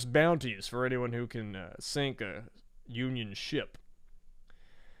generous bounties for anyone who can sink a Union ship.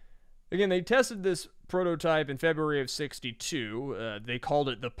 Again, they tested this prototype in February of '62. They called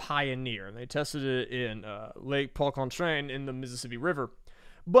it the Pioneer, and they tested it in Lake Pontchartrain in the Mississippi River.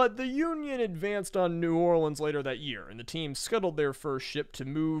 But the Union advanced on New Orleans later that year, and the team scuttled their first ship to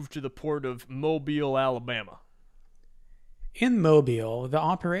move to the port of Mobile, Alabama. In Mobile, the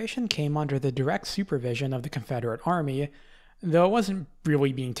operation came under the direct supervision of the Confederate Army, though it wasn't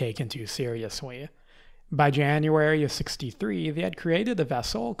really being taken too seriously. By January of 63, they had created a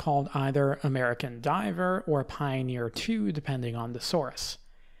vessel called either American Diver or Pioneer 2, depending on the source.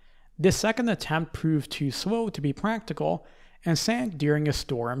 This second attempt proved too slow to be practical and sank during a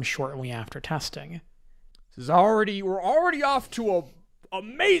storm shortly after testing. We're already off to a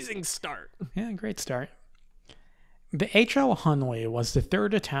amazing start. Yeah, great start. The H.L. Hunley was the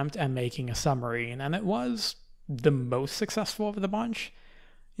third attempt at making a submarine, and it was the most successful of the bunch.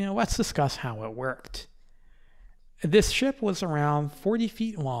 Let's discuss how it worked. This ship was around 40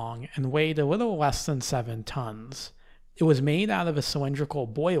 feet long and weighed a little less than 7 tons. It was made out of a cylindrical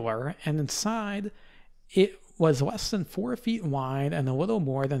boiler, and inside it was less than 4 feet wide and a little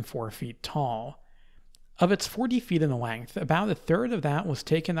more than 4 feet tall. Of its 40 feet in length, about a third of that was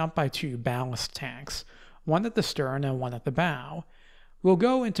taken up by 2 ballast tanks, one at the stern and one at the bow. We'll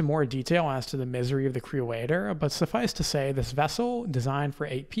go into more detail as to the misery of the crew later, but suffice to say this vessel designed for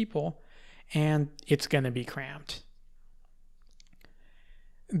 8 people, and it's going to be cramped.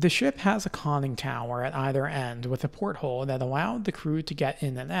 The ship has a conning tower at either end with a porthole that allowed the crew to get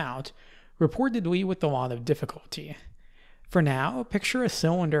in and out, reportedly with a lot of difficulty. For now, picture a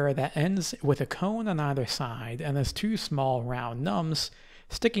cylinder that ends with a cone on either side and has 2 small round numbs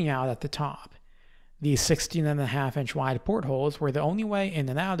sticking out at the top. These 16.5-inch wide portholes were the only way in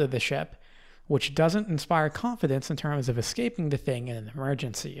and out of the ship, which doesn't inspire confidence in terms of escaping the thing in an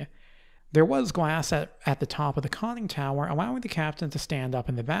emergency. There was glass at the top of the conning tower, allowing the captain to stand up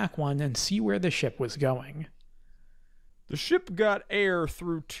in the back one and see where the ship was going. The ship got air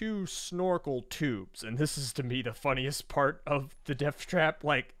through 2 snorkel tubes, and this is to me the funniest part of the death trap.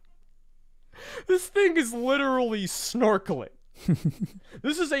 This thing is literally snorkeling.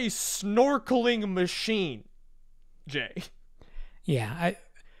 This is a snorkeling machine, Jay. Yeah,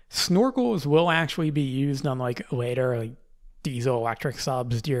 snorkels will actually be used on later diesel electric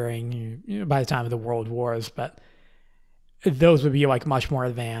subs by the time of the World Wars, but those would be much more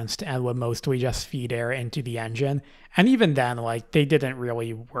advanced and would mostly just feed air into the engine. And even then, they didn't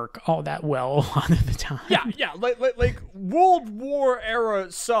really work all that well a lot of the time. Yeah, World War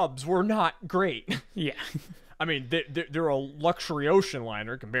era subs were not great. Yeah. I mean, they're a luxury ocean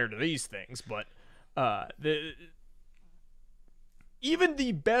liner compared to these things, but even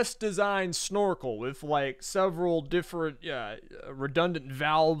the best designed snorkel with several different redundant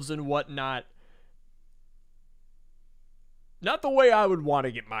valves and whatnot, not the way I would want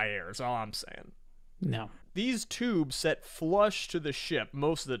to get my air, is all I'm saying. No. These tubes set flush to the ship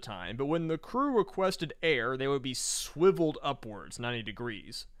most of the time, but when the crew requested air, they would be swiveled upwards 90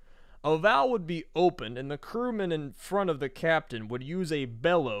 degrees. A valve would be opened, and the crewman in front of the captain would use a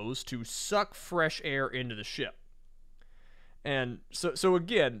bellows to suck fresh air into the ship. And so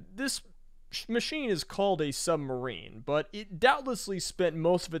again, this machine is called a submarine, but it doubtlessly spent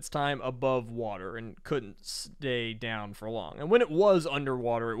most of its time above water and couldn't stay down for long. And when it was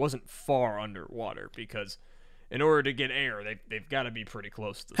underwater, it wasn't far underwater, because in order to get air, they've got to be pretty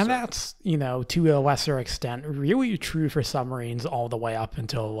close to the surface. And that's, to a lesser extent, really true for submarines all the way up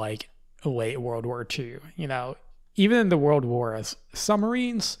until late World War II. Even in the World Wars,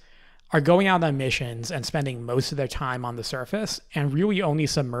 submarines are going out on missions and spending most of their time on the surface and really only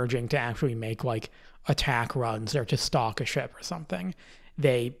submerging to actually make attack runs or to stalk a ship or something.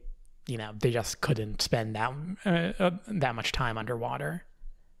 They just couldn't spend that much time underwater.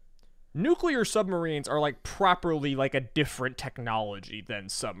 Nuclear submarines are properly a different technology than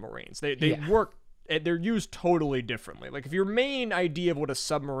submarines. They work. They're used totally differently. If your main idea of what a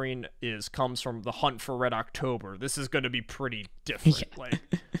submarine is comes from the Hunt for Red October, this is going to be pretty different.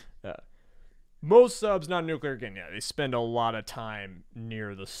 Most subs, non-nuclear, again, they spend a lot of time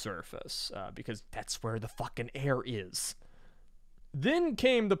near the surface because that's where the fucking air is. Then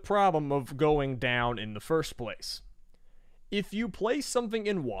came the problem of going down in the first place. If you place something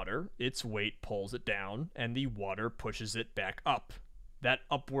in water, its weight pulls it down, and the water pushes it back up. That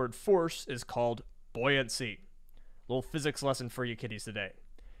upward force is called buoyancy. Little physics lesson for you kiddies today.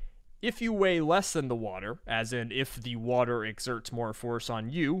 If you weigh less than the water, as in if the water exerts more force on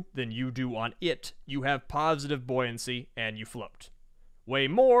you than you do on it, you have positive buoyancy and you float. Weigh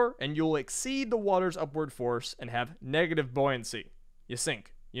more and you'll exceed the water's upward force and have negative buoyancy. You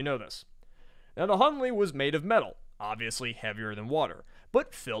sink. You know this. Now the Hunley was made of metal, obviously heavier than water,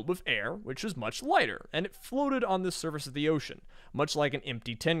 but filled with air, which was much lighter, and it floated on the surface of the ocean, much like an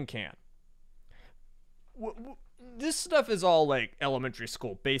empty tin can. This stuff is all elementary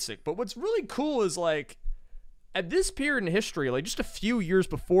school basic, but what's really cool is at this period in history, just a few years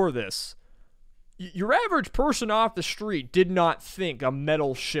before this, your average person off the street did not think a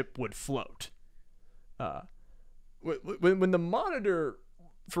metal ship would float. When the Monitor,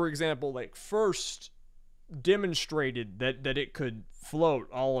 for example, like first demonstrated that it could float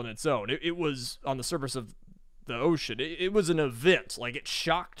all on its own, it was on the surface of the ocean. It was an event. Like, it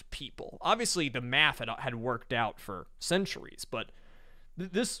shocked people. Obviously, the math had worked out for centuries, but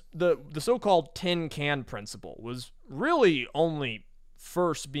the so-called tin can principle was really only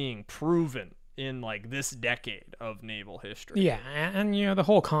first being proven in like this decade of naval history. Yeah, and the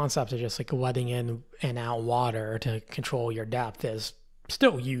whole concept of just like letting in and out water to control your depth is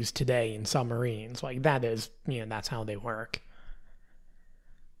still used today in submarines. Like, that is, that's how they work.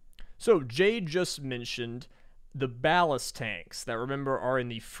 So Jay just mentioned the ballast tanks that, remember, are in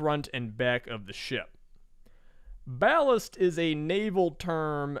the front and back of the ship. Ballast is a naval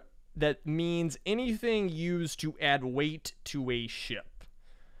term that means anything used to add weight to a ship.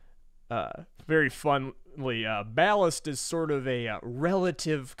 Very funly, ballast is sort of a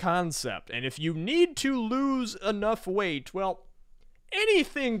relative concept, and if you need to lose enough weight, well,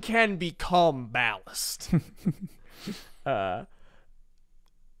 anything can become ballast.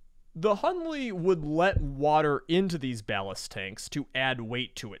 The Hunley would let water into these ballast tanks to add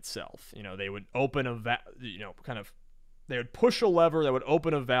weight to itself. They would open they would push a lever that would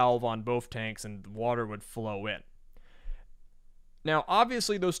open a valve on both tanks and water would flow in. Now,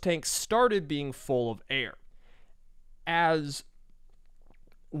 obviously, those tanks started being full of air. As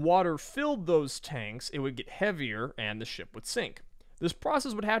water filled those tanks, it would get heavier and the ship would sink. This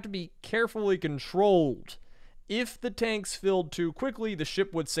process would have to be carefully controlled. If the tanks filled too quickly, the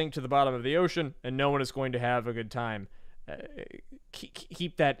ship would sink to the bottom of the ocean, and no one is going to have a good time.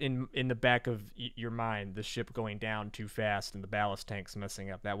 Keep that in the back of your mind, the ship going down too fast and the ballast tanks messing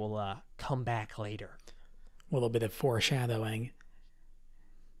up. That will come back later. A little bit of foreshadowing.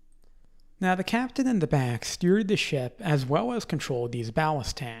 Now, the captain in the back steered the ship as well as controlled these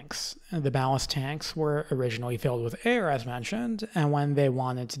ballast tanks. The ballast tanks were originally filled with air, as mentioned, and when they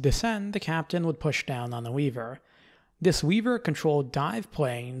wanted to descend, the captain would push down on the lever. This lever controlled dive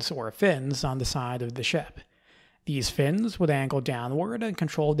planes, or fins, on the side of the ship. These fins would angle downward and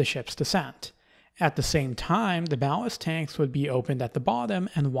control the ship's descent. At the same time, the ballast tanks would be opened at the bottom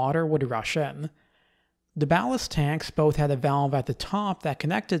and water would rush in. The ballast tanks both had a valve at the top that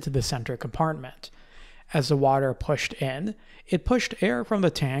connected to the center compartment. As the water pushed in, it pushed air from the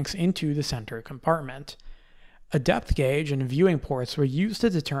tanks into the center compartment. A depth gauge and viewing ports were used to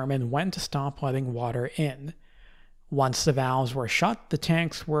determine when to stop letting water in. Once the valves were shut, the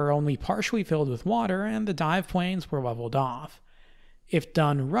tanks were only partially filled with water and the dive planes were leveled off. If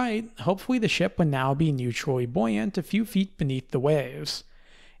done right, hopefully the ship would now be neutrally buoyant a few feet beneath the waves.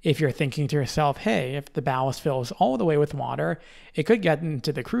 If you're thinking to yourself, hey, if the ballast fills all the way with water, it could get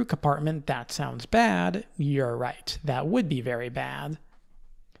into the crew compartment, that sounds bad, you're right. That would be very bad.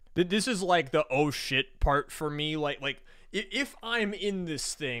 This is like the oh shit part for me. Like if I'm in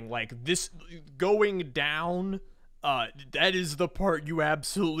this thing, like this going down, that is the part you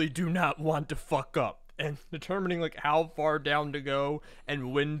absolutely do not want to fuck up. And determining like how far down to go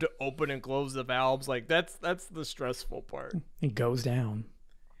and when to open and close the valves, like that's the stressful part. It goes down.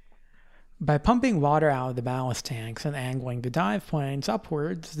 By pumping water out of the ballast tanks and angling the dive planes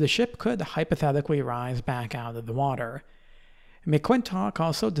upwards, the ship could hypothetically rise back out of the water. McClintock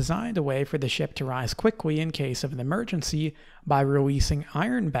also designed a way for the ship to rise quickly in case of an emergency by releasing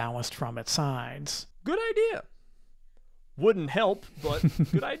iron ballast from its sides. Good idea. Wouldn't help, but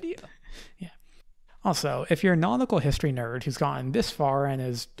good idea. Yeah. Also, if you're a nautical history nerd who's gotten this far and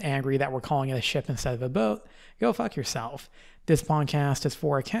is angry that we're calling it a ship instead of a boat, go fuck yourself. This podcast is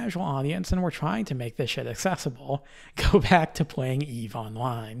for a casual audience and we're trying to make this shit accessible. Go back to playing EVE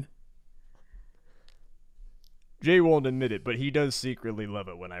Online. Jay won't admit it, but he does secretly love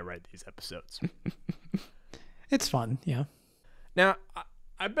it when I write these episodes. It's fun, yeah. Now,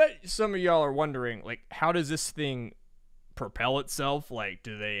 I bet some of y'all are wondering, like, how does this thing propel itself? Like,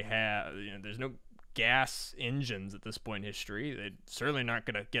 do they have, there's no gas engines at this point in history. They're certainly not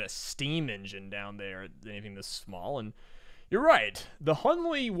going to get a steam engine down there, anything this small. And you're right, the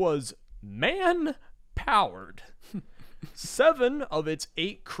Hunley was man-powered. 7 of its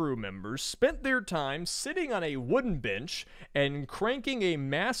 8 crew members spent their time sitting on a wooden bench and cranking a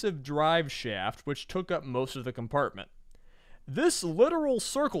massive drive shaft which took up most of the compartment. This literal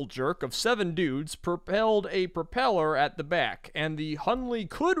circle jerk of 7 dudes propelled a propeller at the back, and the Hunley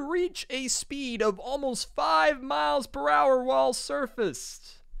could reach a speed of almost 5 miles per hour while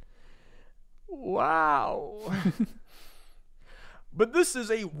surfaced. Wow. But this is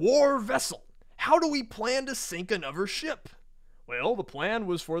a war vessel. How do we plan to sink another ship? Well, the plan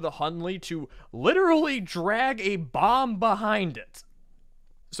was for the Hunley to literally drag a bomb behind it.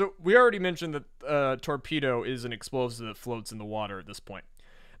 So we already mentioned that torpedo is an explosive that floats in the water at this point.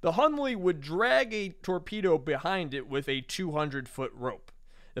 The Hunley would drag a torpedo behind it with a 200-foot rope.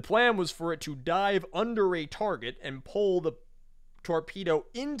 The plan was for it to dive under a target and pull the torpedo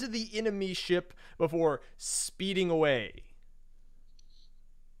into the enemy ship before speeding away.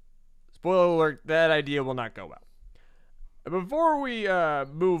 Spoiler alert, that idea will not go well. Before we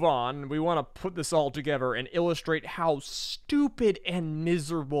move on, we want to put this all together and illustrate how stupid and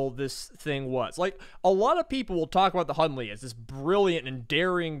miserable this thing was. Like, a lot of people will talk about the Hunley as this brilliant and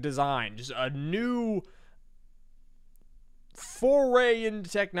daring design, just a new foray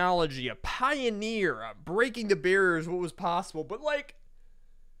into technology, a pioneer, breaking the barriers of what was possible. But, like,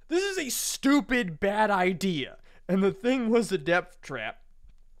 this is a stupid, bad idea. And the thing was a depth trap.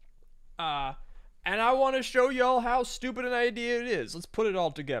 And I want to show y'all how stupid an idea it is. Let's put it all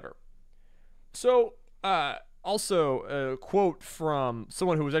together. So, also, a quote from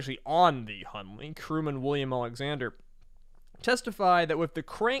someone who was actually on the Hunley, crewman William Alexander, testified that with the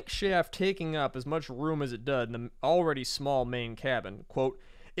crankshaft taking up as much room as it did in the already small main cabin, quote,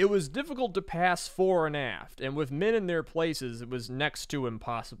 it was difficult to pass fore and aft, and with men in their places, it was next to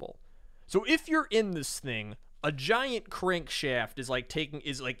impossible. So if you're in this thing, a giant crankshaft is like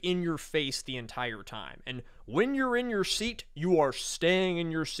in your face the entire time. And when you're in your seat, you are staying in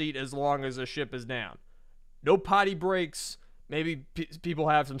your seat as long as the ship is down. No potty breaks. Maybe people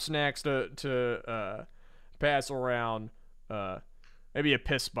have some snacks to pass around. Maybe a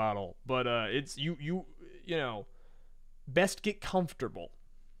piss bottle. But it's you know, best get comfortable.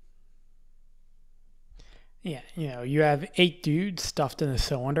 Yeah, you have 8 dudes stuffed in a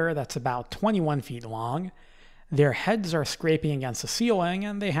cylinder that's about 21 feet long. Their heads are scraping against the ceiling,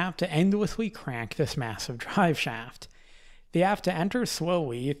 and they have to endlessly crank this massive drive shaft. They have to enter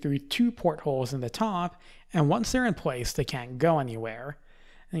slowly through 2 portholes in the top, and once they're in place, they can't go anywhere.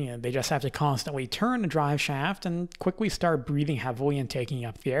 They just have to constantly turn the drive shaft and quickly start breathing heavily and taking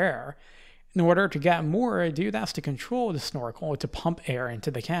up the air. In order to get more, a dude has to control the snorkel to pump air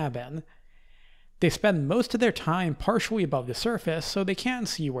into the cabin. They spend most of their time partially above the surface, so they can't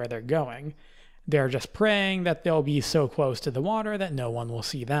see where they're going. They're just praying that they'll be so close to the water that no one will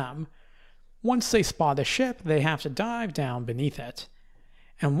see them. Once they spot a ship, they have to dive down beneath it.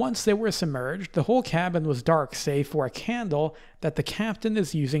 And once they were submerged, the whole cabin was dark save for a candle that the captain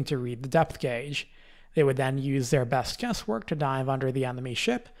is using to read the depth gauge. They would then use their best guesswork to dive under the enemy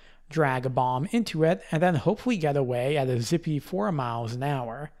ship, drag a bomb into it, and then hopefully get away at a zippy 4 miles an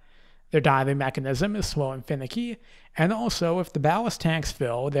hour. Their diving mechanism is slow and finicky, and also if the ballast tanks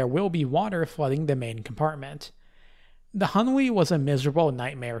fill, there will be water flooding the main compartment. The Hunley was a miserable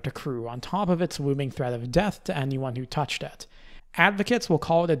nightmare to crew on top of its looming threat of death to anyone who touched it. Advocates will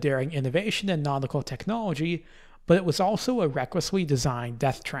call it a daring innovation in nautical technology, but it was also a recklessly designed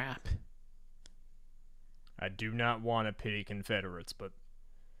death trap. I do not want to pity Confederates, but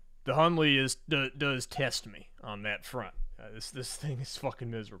the Hunley does test me on that front. This thing is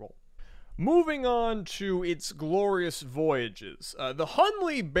fucking miserable. Moving on to its glorious voyages, the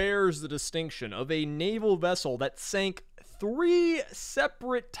Hunley bears the distinction of a naval vessel that sank 3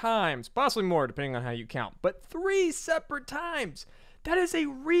 separate times, possibly more depending on how you count, but 3 separate times. That is a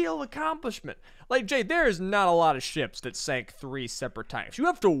real accomplishment. Like, Jay, there is not a lot of ships that sank 3 separate times. You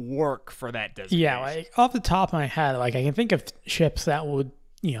have to work for that designation. Yeah, like, off the top of my head, like, I can think of ships that would,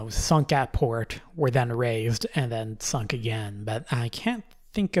 sunk at port, were then raised, and then sunk again, but I can't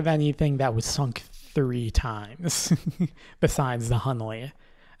think of anything that was sunk 3 times besides the Hunley.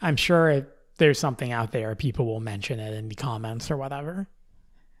 I'm sure if there's something out there, people will mention it in the comments or whatever.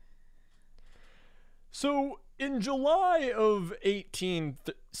 So, in July of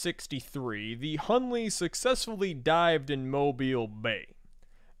 1863, the Hunley successfully dived in Mobile Bay.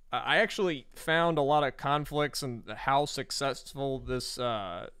 I actually found a lot of conflicts in how successful this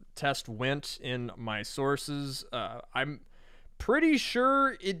test went in my sources. I'm pretty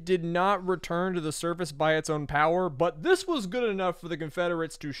sure it did not return to the surface by its own power, but this was good enough for the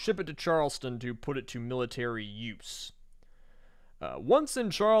Confederates to ship it to Charleston to put it to military use. Once in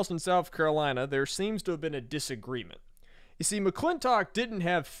Charleston, South Carolina, there seems to have been a disagreement. You see, McClintock didn't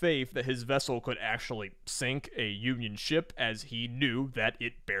have faith that his vessel could actually sink a Union ship, as he knew that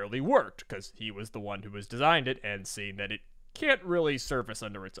it barely worked, because he was the one who has designed it and seen that it can't really surface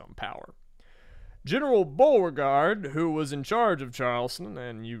under its own power. General Beauregard, who was in charge of Charleston,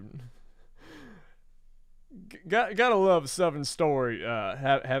 and you gotta love Southern story,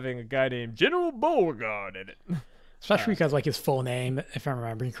 having a guy named General Beauregard in it. Especially because, like, his full name, if I'm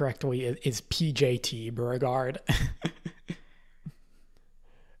remembering correctly, is PJT Beauregard.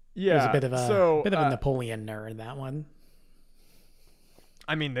 Yeah. He was a bit of a Napoleon nerd, that one.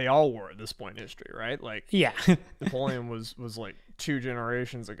 I mean, they all were at this point in history, right? Like, yeah, Napoleon was like 2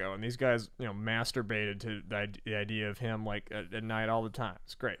 generations ago, and these guys, masturbated to the idea of him like at night all the time.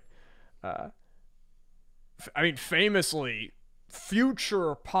 It's great. I mean, famously,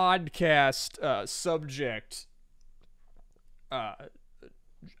 future podcast subject,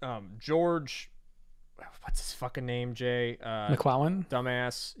 George, what's his fucking name, Jay? McClellan?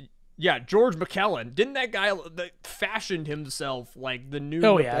 Dumbass. Yeah, George McClellan. Didn't that guy that fashioned himself like the new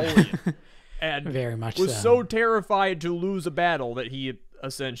Napoleon? Yeah. And very much was so terrified to lose a battle that he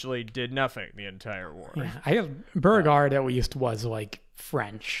essentially did nothing the entire war. Yeah, I guess Beauregard at least was like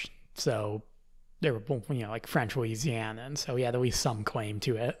French, so they were both, like French Louisianan, so he had at least some claim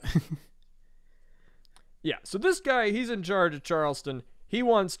to it. Yeah, so this guy, he's in charge of Charleston. He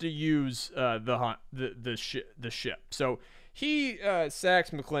wants to use the ship. So he sacks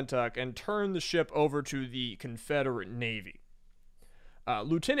McClintock and turned the ship over to the Confederate Navy.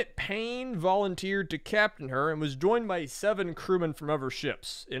 Lieutenant Payne volunteered to captain her and was joined by 7 crewmen from other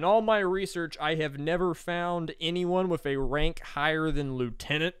ships. In all my research, I have never found anyone with a rank higher than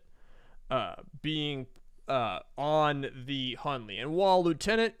lieutenant being on the Hunley. And while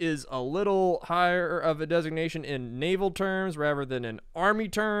lieutenant is a little higher of a designation in naval terms rather than in army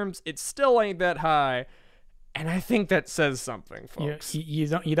terms, it still ain't that high. And I think that says something, folks.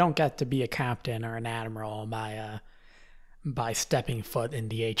 You don't get to be a captain or an admiral by stepping foot in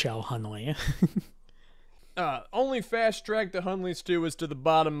the HL Hunley. Only fast track the Hunleys to is to the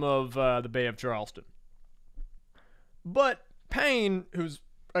bottom of the Bay of Charleston. But Payne, who's,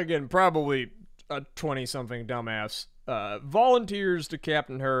 again, probably a 20-something dumbass, volunteers to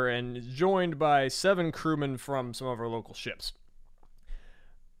captain her and is joined by 7 crewmen from some of our local ships.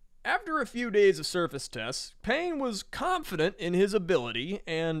 After a few days of surface tests, Payne was confident in his ability,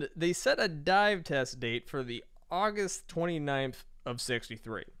 and they set a dive test date for the August 29th of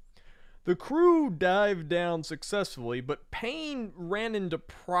 63. The crew dived down successfully, but Payne ran into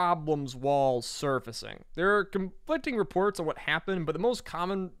problems while surfacing. There are conflicting reports on what happened, but the most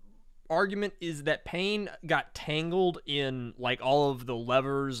common argument is that Payne got tangled in like all of the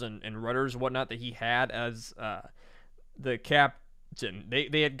levers and rudders and whatnot that he had as the captain.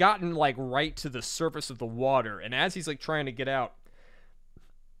 They had gotten like right to the surface of the water, and as he's like trying to get out,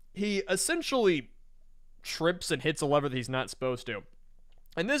 he essentially trips and hits a lever that he's not supposed to.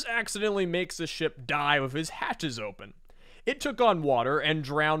 And this accidentally makes the ship dive with his hatches open. It took on water and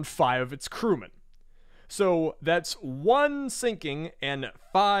drowned 5 of its crewmen. So that's 1 sinking and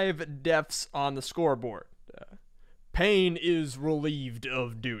 5 deaths on the scoreboard. Payne is relieved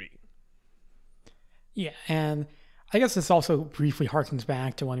of duty. Yeah, and I guess this also briefly harkens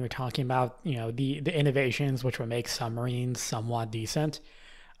back to when we were talking about, the innovations which would make submarines somewhat decent.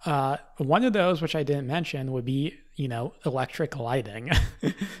 One of those, which I didn't mention, would be, electric lighting.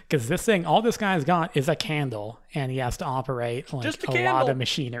 Because all this guy's got is a candle, and he has to operate like a lot of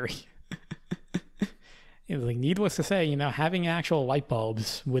machinery. Like, needless to say, having actual light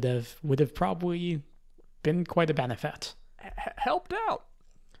bulbs would have probably been quite a benefit. Helped out.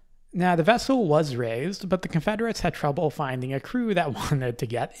 Now, the vessel was raised, but the Confederates had trouble finding a crew that wanted to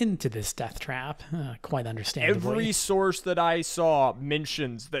get into this death trap, quite understandably. Every source that I saw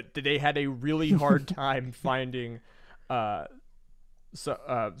mentions that they had a really hard time finding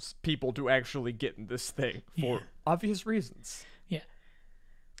people to actually get in this thing for obvious reasons. Yeah.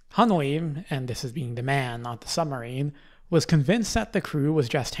 Hunley, and this is being the man, not the submarine, was convinced that the crew was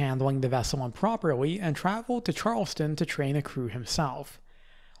just handling the vessel improperly and traveled to Charleston to train a crew himself.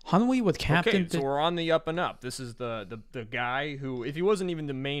 Hunley would captain... Okay, so we're on the up and up. This is the guy who, if he wasn't even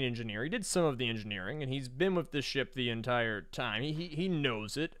the main engineer, he did some of the engineering, and he's been with the ship the entire time. He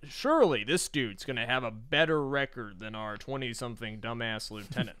knows it. Surely this dude's going to have a better record than our 20-something dumbass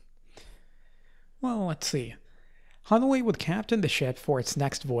lieutenant. Well, let's see. Hunley would captain the ship for its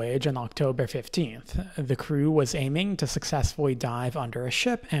next voyage on October 15th. The crew was aiming to successfully dive under a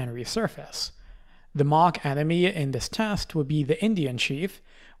ship and resurface. The mock enemy in this test would be the Indian chief,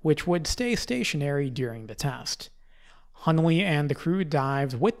 which would stay stationary during the test. Hunley and the crew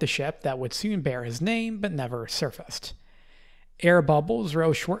dived with the ship that would soon bear his name but never surfaced. Air bubbles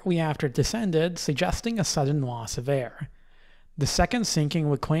rose shortly after it descended, suggesting a sudden loss of air. The second sinking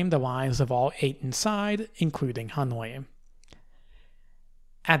would claim the lives of all 8 inside, including Hunley.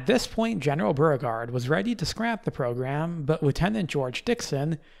 At this point, General Beauregard was ready to scrap the program, but Lieutenant George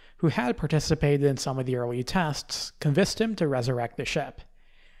Dixon, who had participated in some of the early tests, convinced him to resurrect the ship.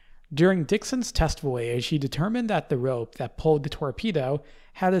 During Dixon's test voyage, he determined that the rope that pulled the torpedo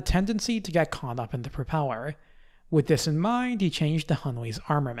had a tendency to get caught up in the propeller. With this in mind, he changed the Hunley's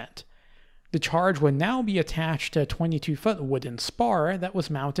armament. The charge would now be attached to a 22-foot wooden spar that was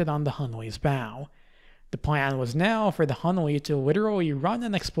mounted on the Hunley's bow. The plan was now for the Hunley to literally run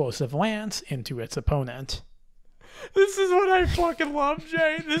an explosive lance into its opponent. This is what I fucking love,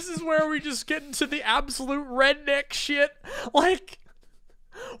 Jay. This is where we just get into the absolute redneck shit. Like,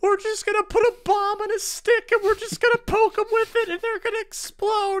 we're just gonna put a bomb on a stick and we're just gonna poke them with it and they're gonna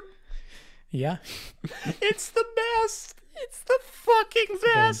explode. Yeah. It's the best. It's the fucking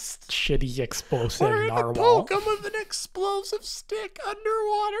best. The shitty explosive we're narwhal. We're gonna poke them with an explosive stick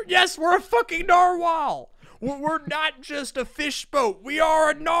underwater. Yes, we're a fucking narwhal. We're not just a fish boat. We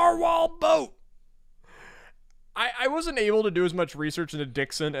are a narwhal boat. I wasn't able to do as much research into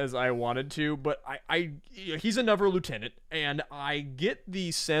Dixon as I wanted to, but he's a naval lieutenant, and I get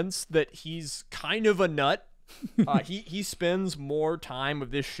the sense that he's kind of a nut. He spends more time with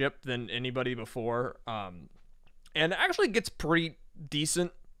this ship than anybody before, and actually gets pretty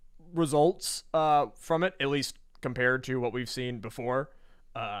decent results from it, at least compared to what we've seen before.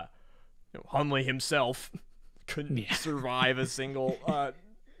 Hunley himself couldn't survive a single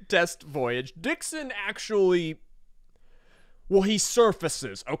test voyage. Dixon actually, well, he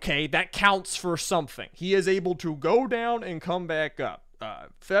surfaces, okay? That counts for something. He is able to go down and come back up.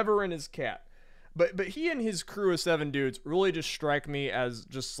 Feather and his cat. But he and his crew of 7 dudes really just strike me as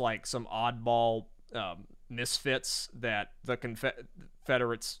just like some oddball misfits that the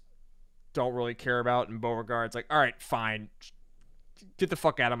Confederates don't really care about. And Beauregard's like, all right, fine. Get the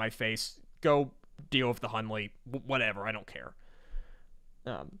fuck out of my face. Go deal with the Hunley. Whatever, I don't care.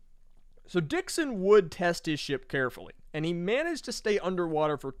 So Dixon would test his ship carefully, and he managed to stay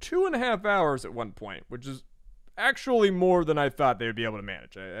underwater for 2.5 hours at one point, which is actually more than I thought they would be able to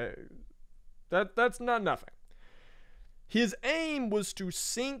manage. That's not nothing. His aim was to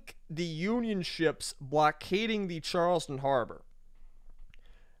sink the Union ships blockading the Charleston harbor.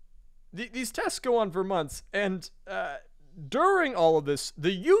 These tests go on for months, and during all of this,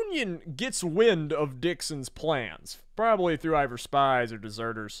 the Union gets wind of Dixon's plans, probably through either spies or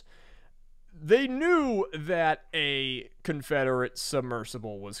deserters. They knew that a Confederate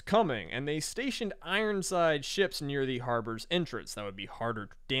submersible was coming, and they stationed Ironside ships near the harbor's entrance that would be harder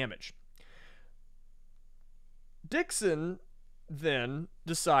to damage. Dixon then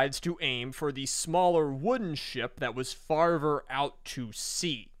decides to aim for the smaller wooden ship that was farther out to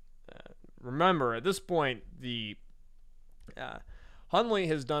sea. Remember, at this point, the Hunley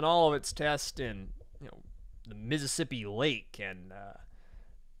has done all of its tests in the Mississippi Lake and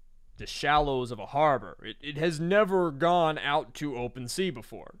the shallows of a harbor. It has never gone out to open sea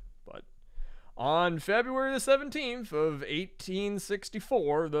before. But on February the 17th of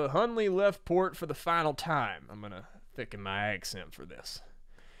 1864, the Hunley left port for the final time. I'm going to thicken my accent for this.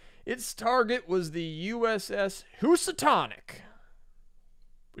 Its target was the USS Housatonic,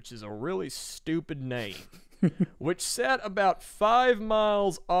 which is a really stupid name, which sat about 5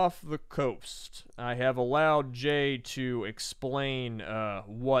 miles off the coast. I have allowed Jay to explain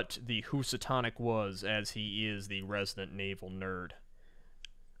what the Housatonic was, as he is the resident naval nerd.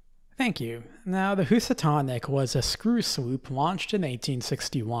 Thank you. Now, the Housatonic was a screw sloop launched in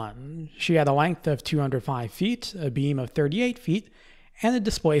 1861. She had a length of 205 feet, a beam of 38 feet, and a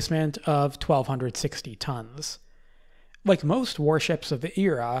displacement of 1,260 tons. Like most warships of the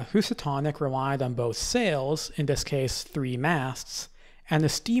era, Housatonic relied on both sails, in this case 3 masts, and a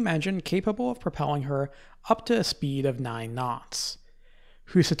steam engine capable of propelling her up to a speed of 9 knots.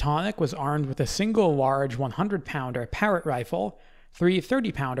 Housatonic was armed with a single large 100-pounder Parrott rifle, 3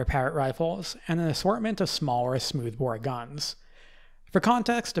 30-pounder Parrott rifles, and an assortment of smaller smoothbore guns. For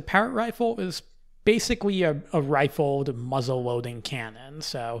context, a Parrott rifle is basically a rifled muzzle-loading cannon,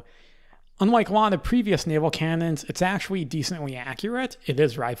 so unlike a lot of previous naval cannons, it's actually decently accurate. It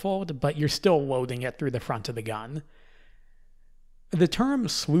is rifled, but you're still loading it through the front of the gun. The term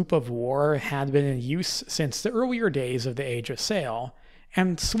sloop of war had been in use since the earlier days of the Age of Sail,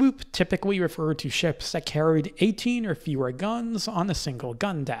 and sloop typically referred to ships that carried 18 or fewer guns on a single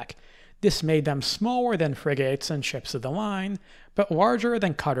gun deck. This made them smaller than frigates and ships of the line, but larger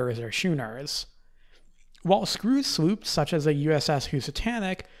than cutters or schooners. While screw sloops such as the USS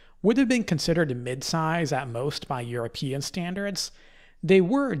Housatonic would have been considered mid-size at most by European standards, they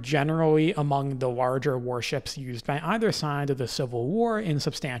were generally among the larger warships used by either side of the Civil War in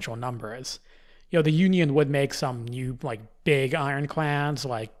substantial numbers. The Union would make some new, big ironclads,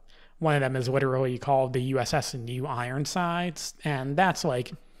 one of them is literally called the USS New Ironsides, and that's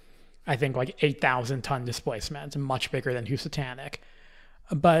I think 8,000 ton displacement, much bigger than Housatonic.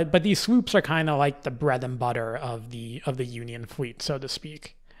 But these sloops are kind of like the bread and butter of the Union fleet, so to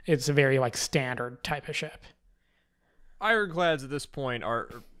speak. It's a very standard type of ship. ironclads at this point are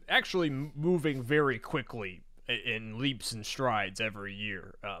actually moving very quickly in leaps and strides every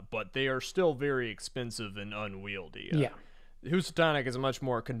year, but they are still very expensive and unwieldy. Yeah. The Housatonic is a much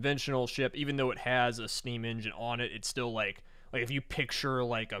more conventional ship. Even though it has a steam engine on it, it's still like if you picture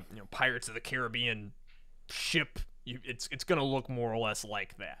like a Pirates of the Caribbean ship, it's gonna look more or less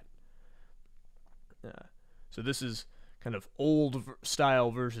like that. So this is kind of old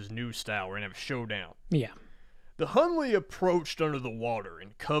style versus new style. We're gonna have a showdown. Yeah. The Hunley approached under the water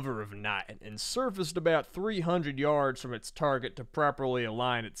in cover of night and surfaced about 300 yards from its target to properly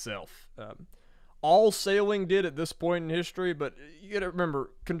align itself. All sailing did at this point in history, but you gotta remember,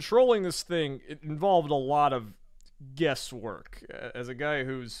 controlling this thing, it involved a lot of guesswork. As a guy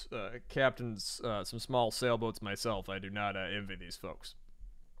who's captains some small sailboats myself, I do not envy these folks.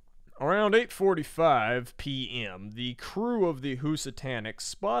 Around 8:45 p.m., the crew of the Housatonic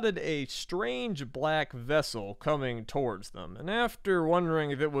spotted a strange black vessel coming towards them, and after wondering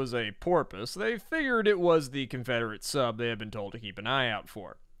if it was a porpoise, they figured it was the Confederate sub they had been told to keep an eye out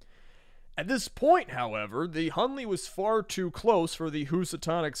for. At this point, however, the Hunley was far too close for the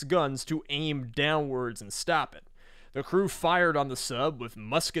Housatonic's guns to aim downwards and stop it. The crew fired on the sub with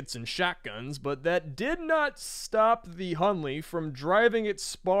muskets and shotguns, but that did not stop the Hunley from driving its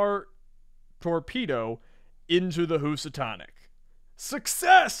spar torpedo into the Housatonic.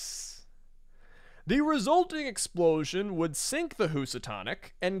 Success! The resulting explosion would sink the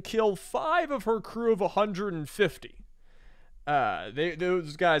Housatonic and kill 5 of her crew of 150.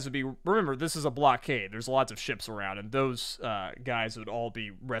 Those guys would be... Remember, this is a blockade. There's lots of ships around, and those guys would all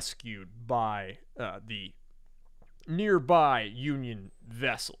be rescued by the nearby Union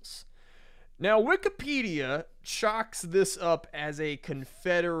vessels. Now, Wikipedia chalks this up as a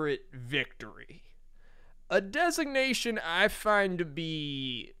Confederate victory, a designation I find to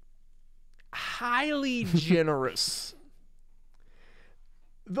be highly generous.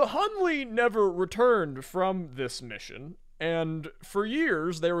 The Hunley never returned from this mission, and for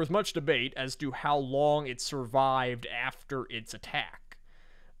years there was much debate as to how long it survived after its attack.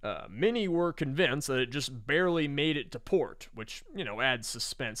 Many were convinced that it just barely made it to port, which, adds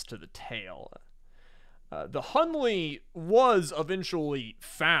suspense to the tale. The Hunley was eventually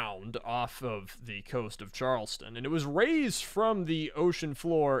found off of the coast of Charleston, and it was raised from the ocean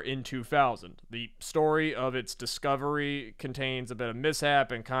floor in 2000. The story of its discovery contains a bit of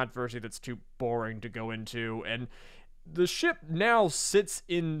mishap and controversy that's too boring to go into, and the ship now sits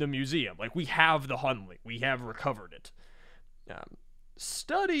in the museum. Like, we have the Hunley. We have recovered it.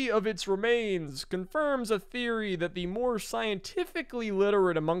 Study of its remains confirms a theory that the more scientifically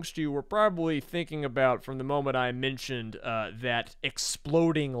literate amongst you were probably thinking about from the moment I mentioned that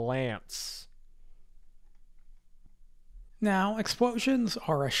exploding lance. Now, explosions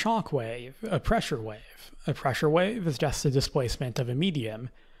are a shock wave, a pressure wave. A pressure wave is just the displacement of a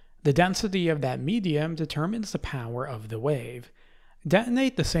medium. The density of that medium determines the power of the wave.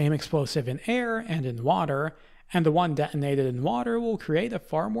 Detonate the same explosive in air and in water, and the one detonated in water will create a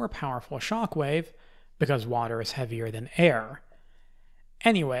far more powerful shock wave because water is heavier than air.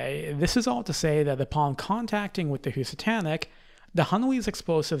 Anyway, this is all to say that upon contacting with the Housatonic, the Hunley's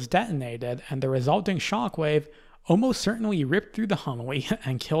explosives detonated and the resulting shock wave almost certainly ripped through the Hunley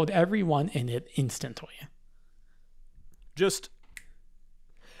and killed everyone in it instantly.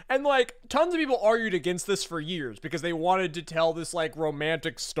 And, tons of people argued against this for years because they wanted to tell this,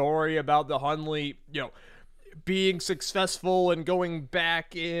 romantic story about the Hunley, being successful and going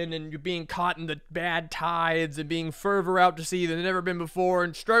back in and being caught in the bad tides and being further out to sea than never been before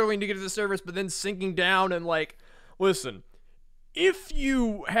and struggling to get to the surface but then sinking down and, listen, if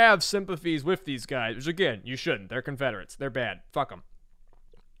you have sympathies with these guys, which, again, you shouldn't. They're Confederates. They're bad. Fuck them.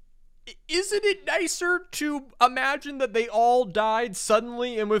 Isn't it nicer to imagine that they all died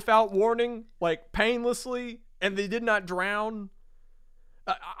suddenly and without warning, painlessly, and they did not drown?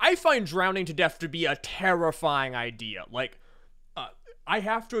 I find drowning to death to be a terrifying idea. I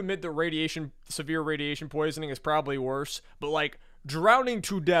have to admit that severe radiation poisoning is probably worse, but, drowning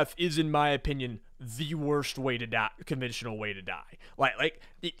to death is, in my opinion, the worst way to die, conventional way to die.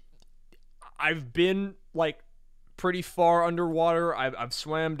 I've been, pretty far underwater. I've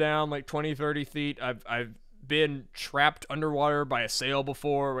swam down 20, 30 feet. I've been trapped underwater by a sail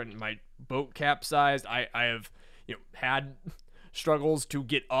before when my boat capsized. I have had struggles to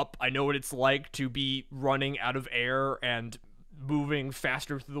get up. I know what it's like to be running out of air and moving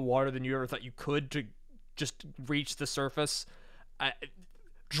faster through the water than you ever thought you could to just reach the surface.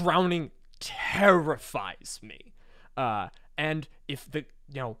 Drowning terrifies me. And if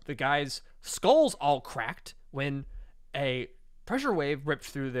the guys' skulls all cracked when a pressure wave ripped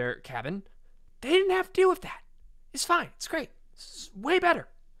through their cabin, they didn't have to deal with that. It's fine. It's great. It's way better.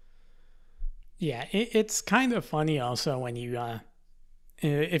 Yeah, it's kind of funny also when you,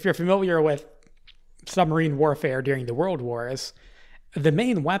 if you're familiar with submarine warfare during the World Wars, the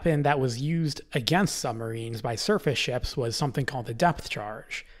main weapon that was used against submarines by surface ships was something called the depth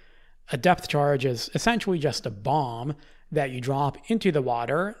charge. A depth charge is essentially just a bomb that you drop into the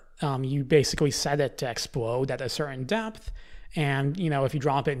water. You basically set it to explode at a certain depth. And, if you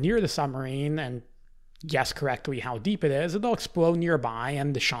drop it near the submarine and guess correctly how deep it is, it'll explode nearby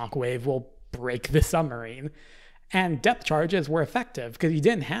and the shockwave will break the submarine. And depth charges were effective because you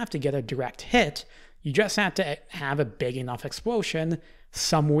didn't have to get a direct hit. You just had to have a big enough explosion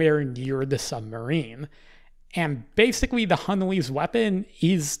somewhere near the submarine. And basically the Hunley's weapon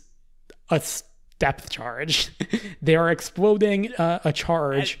is a depth charge. They are exploding a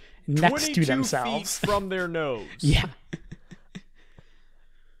charge next to themselves. 22 feet from their nose. Yeah.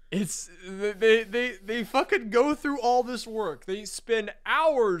 It's they fucking go through all this work. They spend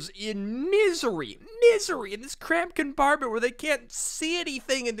hours in misery in this cramped compartment where they can't see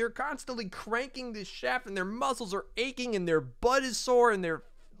anything, and they're constantly cranking this shaft, and their muscles are aching, and their butt is sore, and their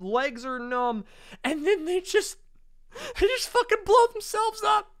legs are numb, and then they just fucking blow themselves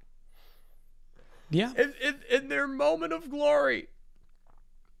up. Yeah. In their moment of glory.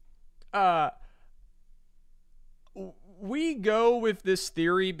 We go with this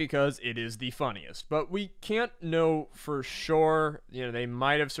theory because it is the funniest, but we can't know for sure. They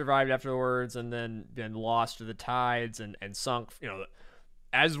might have survived afterwards and then been lost to the tides and sunk.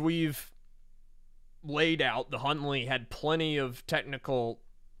 As we've laid out, the Hunley had plenty of technical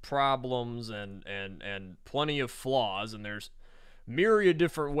problems and plenty of flaws, and there's myriad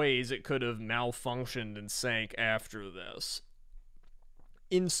different ways it could have malfunctioned and sank after this.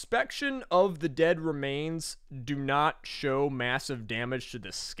 Inspection of the dead remains do not show massive damage to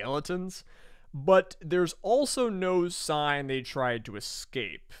the skeletons, but there's also no sign they tried to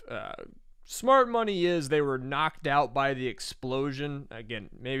escape. Smart money is they were knocked out by the explosion. Again,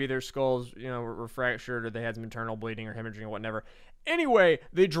 maybe their skulls, were fractured, or they had some internal bleeding or hemorrhaging or whatever. Anyway,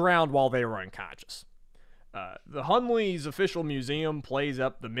 they drowned while they were unconscious. The Hunley's official museum plays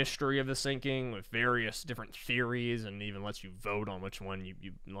up the mystery of the sinking with various different theories and even lets you vote on which one you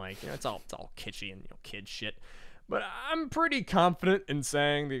like. It's all kitschy and kid shit. But I'm pretty confident in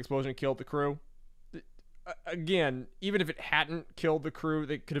saying the explosion killed the crew. Again, even if it hadn't killed the crew,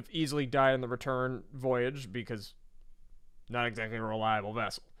 they could have easily died on the return voyage because not exactly a reliable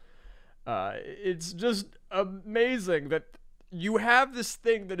vessel. It's just amazing that you have this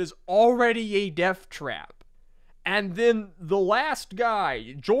thing that is already a death trap. And then the last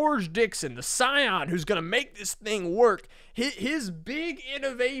guy, George Dixon, the scion who's going to make this thing work, his big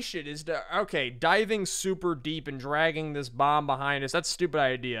innovation is diving super deep and dragging this bomb behind us. That's a stupid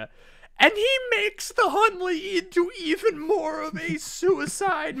idea. And he makes the Hunley into even more of a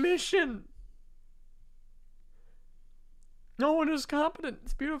suicide mission. No one is competent.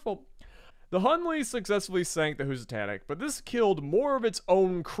 It's beautiful. The Hunley successfully sank the Housatonic, but this killed more of its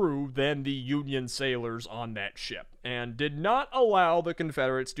own crew than the Union sailors on that ship, and did not allow the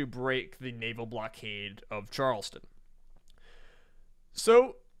Confederates to break the naval blockade of Charleston.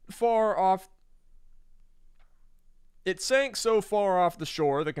 It sank so far off the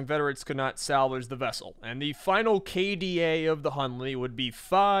shore, the Confederates could not salvage the vessel, and the final KDA of the Hunley would be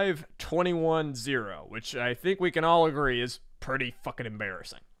 5-21-0, which I think we can all agree is pretty fucking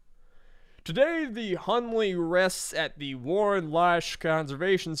embarrassing. Today, the Hunley rests at the Warren Lash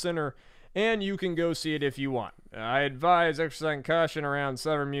Conservation Center, and you can go see it if you want. I advise exercising caution around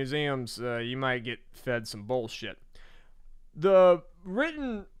southern museums. You might get fed some bullshit. The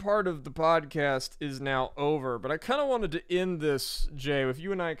written part of the podcast is now over, but I kind of wanted to end this, Jay, with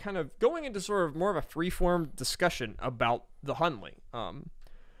you and I kind of going into sort of more of a free-form discussion about the Hunley.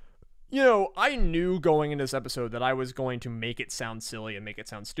 I knew going into this episode that I was going to make it sound silly and make it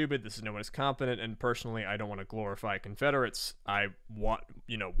sound stupid. This is No One Is Competent, and personally, I don't want to glorify Confederates. I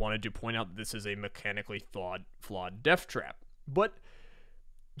wanted to point out that this is a mechanically flawed death trap. But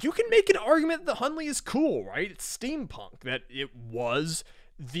you can make an argument that the Hunley is cool, right? It's steampunk, that it was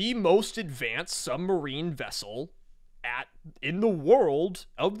the most advanced submarine vessel in the world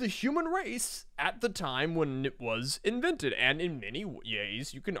of the human race at the time when it was invented, and in many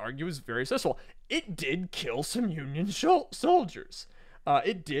ways you can argue is very successful. It did kill some Union soldiers.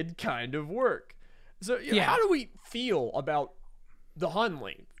 It did kind of work. So how do we feel about the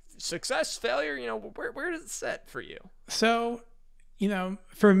Hunley? Success, failure? Where does it set for you? So,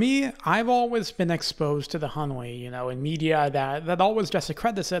 for me, I've always been exposed to the Hunley, in media that always just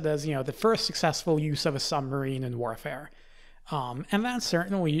accredits it as, the first successful use of a submarine in warfare. And that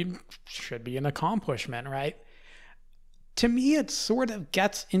certainly should be an accomplishment, right? to me, it sort of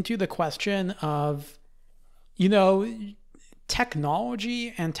gets into the question of,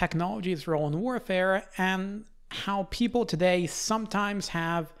 technology and technology's role in warfare, and how people today sometimes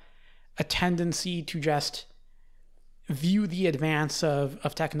have a tendency to just view the advance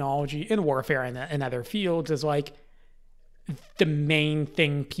of technology in warfare and in other fields as like the main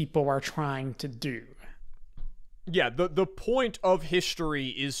thing people are trying to do. Yeah, the point of history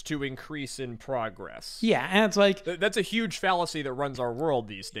is to increase in progress. Yeah, and it's like... That's a huge fallacy that runs our world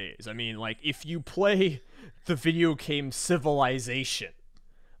these days. I mean, like, if you play the video game Civilization,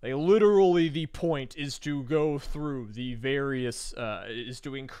 like, literally the point is to go through the various, is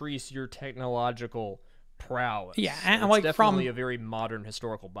to increase your technological prowess. Yeah, and it's like definitely a very modern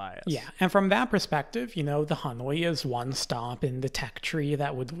historical bias. Yeah, and from that perspective, the Hunley is one stop in the tech tree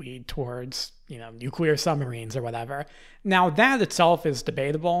that would lead towards, nuclear submarines or whatever. Now, that itself is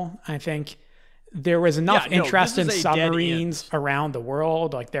debatable. I think there was enough interest in submarines around the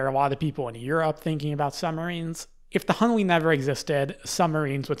world. Like, there are a lot of people in Europe thinking about submarines. If the Hunley never existed,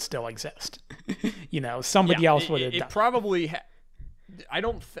 submarines would still exist. Somebody else would have done it. Probably...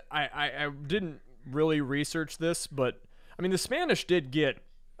 I didn't really research this, but I mean, the Spanish did get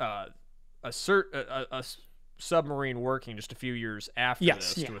a submarine working just a few years after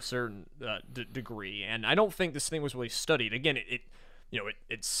this to a certain degree, and I don't think this thing was really studied. Again, it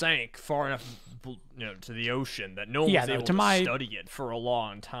sank far enough to the ocean that no one was able to study it for a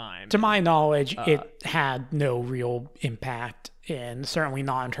long time. To my knowledge, it had no real impact, and certainly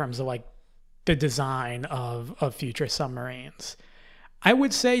not in terms of like the design of future submarines. I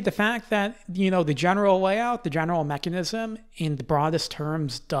would say the fact that, the general layout, the general mechanism, in the broadest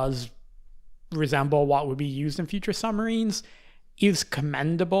terms, does resemble what would be used in future submarines is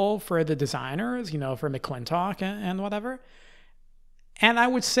commendable for the designers, for McClintock and whatever. And I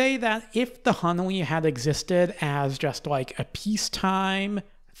would say that if the Hunley had existed as just like a peacetime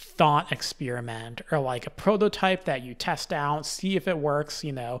thought experiment, or like a prototype that you test out, see if it works,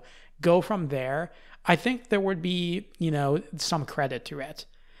 go from there, I think there would be, some credit to it.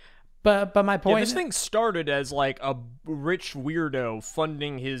 But my point... Yeah, this thing started as like a rich weirdo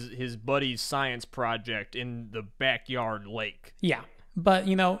funding his buddy's science project in the backyard lake. Yeah, but,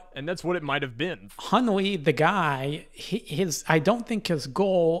 And that's what it might have been. Hunley, the guy, I don't think his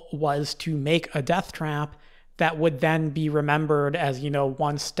goal was to make a death trap that would then be remembered as,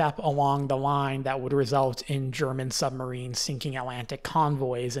 one step along the line that would result in German submarines sinking Atlantic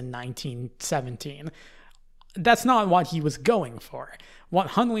convoys in 1917. That's not what he was going for. What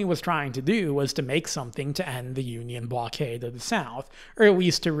Hunley was trying to do was to make something to end the Union blockade of the South, or at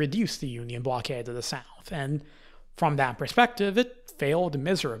least to reduce the Union blockade of the South. And from that perspective, it failed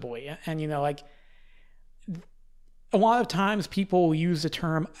miserably. And, a lot of times people use the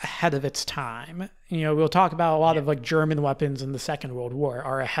term ahead of its time. We'll talk about a lot of like German weapons in the Second World War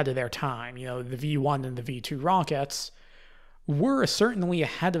are ahead of their time. The V-1 and the V-2 rockets were certainly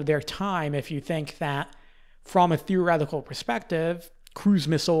ahead of their time if you think that from a theoretical perspective, cruise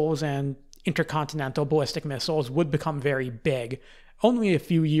missiles and intercontinental ballistic missiles would become very big only a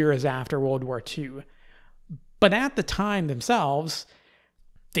few years after World War II. But at the time themselves,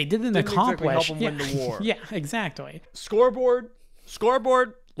 they didn't accomplish... Exactly help them win the war. Yeah, exactly. Scoreboard,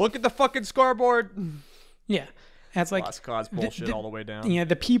 look at the fucking scoreboard. Yeah. That's like... Lost cause bullshit all the way down.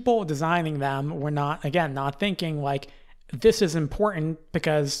 The people designing them were not thinking like, this is important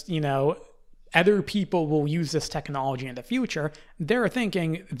because, other people will use this technology in the future. They're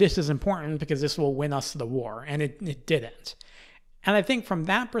thinking this is important because this will win us the war, and it didn't. And I think from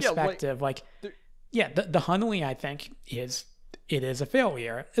that perspective, the Hunley, I think, it is a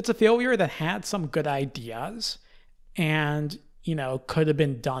failure. It's a failure that had some good ideas and, could have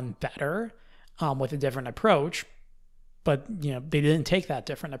been done better with a different approach, but, they didn't take that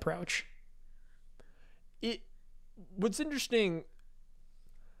different approach. What's interesting,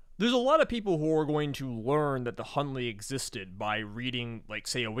 there's a lot of people who are going to learn that the Hunley existed by reading, like,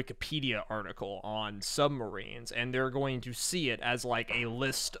 say, a Wikipedia article on submarines, and they're going to see it as, like, a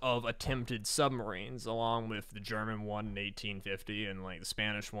list of attempted submarines, along with the German one in 1850 and, like, the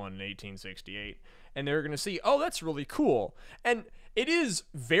Spanish one in 1868. And they're going to see, oh, that's really cool. And it is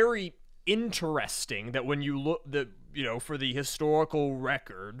very interesting that when you look, for the historical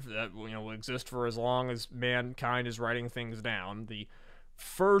record that, will exist for as long as mankind is writing things down, the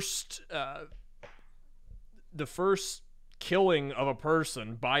first killing of a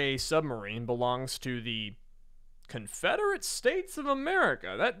person by a submarine belongs to the Confederate States of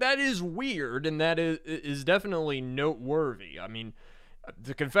America. That is weird, and that is definitely noteworthy. I mean,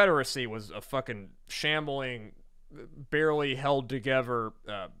 the Confederacy was a fucking shambling barely held together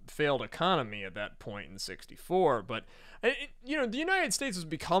failed economy at that point in 64. But, the United States was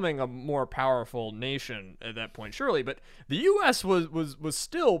becoming a more powerful nation at that point, surely. But the U.S. was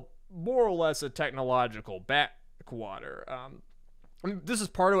still more or less a technological backwater. This is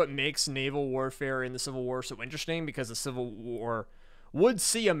part of what makes naval warfare in the Civil War so interesting, because the Civil War would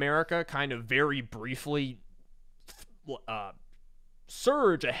see America kind of very briefly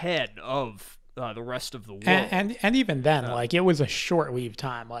surge ahead of the rest of the world. And even then, like, it was a short-lived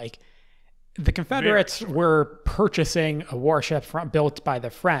time. Like, the Confederates were purchasing a warship built by the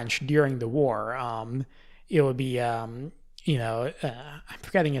French during the war. It would be, I'm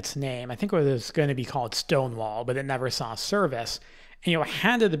forgetting its name. I think it was going to be called Stonewall, but it never saw service. And,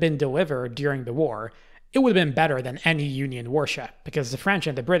 had it been delivered during the war, it would have been better than any Union warship, because the French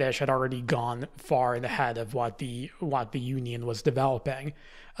and the British had already gone far ahead of what the Union was developing.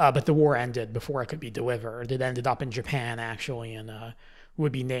 But the war ended before it could be delivered. It ended up in Japan, actually, and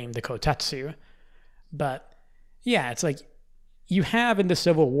would be named the Kotetsu. But, yeah, it's like you have in the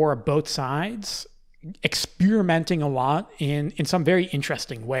Civil War both sides experimenting a lot in some very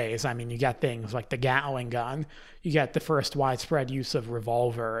interesting ways. I mean, you got things like the Gatling gun, you get the first widespread use of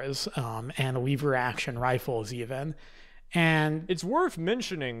revolvers, and lever action rifles even. And it's worth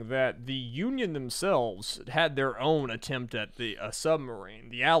mentioning that the Union themselves had their own attempt at the submarine,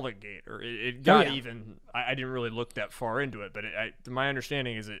 the Alligator. It got even. I didn't really look that far into it, but my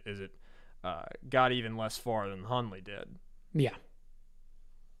understanding is it got even less far than Hunley did. Yeah.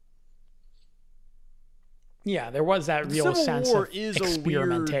 Yeah, there was that real sense of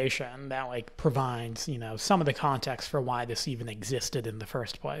experimentation that, like, provides, some of the context for why this even existed in the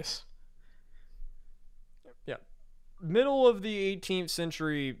first place. Yeah. Middle of the 18th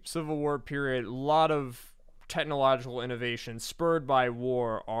century Civil War period, a lot of technological innovations spurred by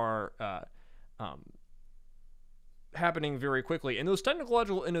war are happening very quickly. And those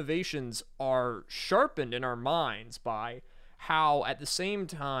technological innovations are sharpened in our minds by how, at the same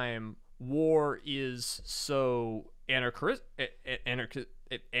time, war is so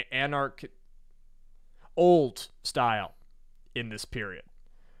old style in this period.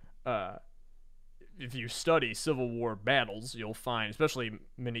 If you study Civil War battles, you'll find, especially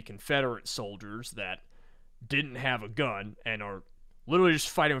many Confederate soldiers that didn't have a gun and are literally just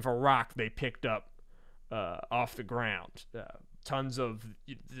fighting with a rock they picked up off the ground.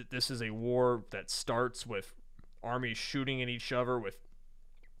 This is a war that starts with armies shooting at each other with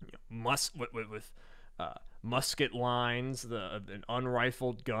musket lines, and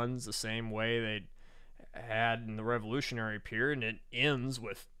unrifled guns, the same way they had in the Revolutionary period, and it ends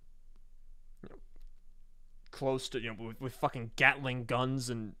with close to with fucking Gatling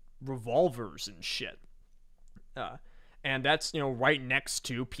guns and revolvers and shit. And that's right next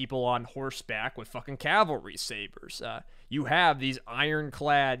to people on horseback with fucking cavalry sabers. You have these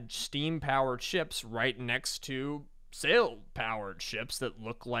ironclad, steam-powered ships right next to sail-powered ships that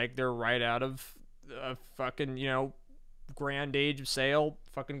look like they're right out of fucking, Grand Age of Sail,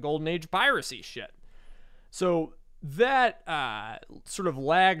 fucking Golden Age piracy shit. So that sort of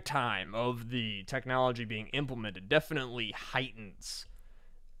lag time of the technology being implemented definitely heightens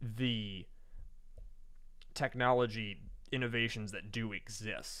the technology innovations that do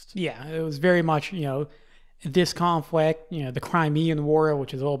exist. Yeah, it was very much, this conflict, the Crimean War,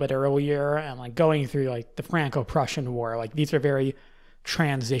 which is a little bit earlier, and like going through like the Franco-Prussian War, like these are very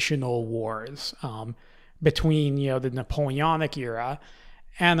transitional wars between, the Napoleonic era,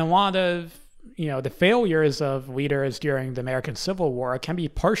 and a lot of, the failures of leaders during the American Civil War can be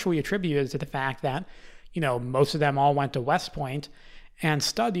partially attributed to the fact that, most of them all went to West Point and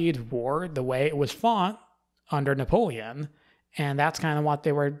studied war the way it was fought under Napoleon, and that's kind of what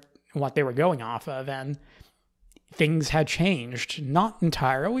they were going off of. And things had changed, not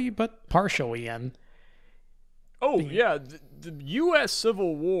entirely, but partially. And the U.S.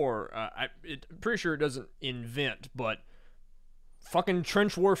 Civil War, I'm pretty sure it doesn't invent, but fucking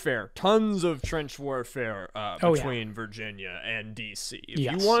trench warfare, tons of trench warfare between Virginia and D.C. If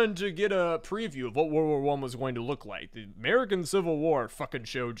you wanted to get a preview of what World War I was going to look like, the American Civil War fucking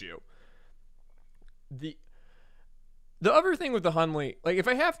showed you. The other thing with the Hunley, like, if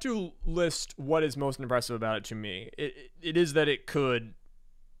I have to list what is most impressive about it to me, it is that it could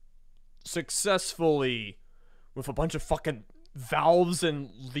successfully, with a bunch of fucking valves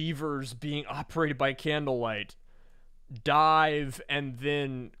and levers being operated by candlelight, dive and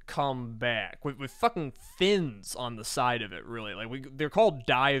then come back with fucking fins on the side of it. Really, like, they're called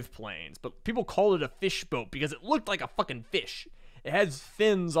dive planes, but people call it a fish boat because it looked like a fucking fish. It has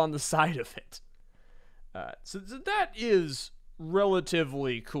fins on the side of it. So that is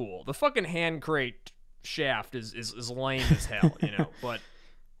relatively cool. The fucking hand crate shaft is lame as hell, you know. But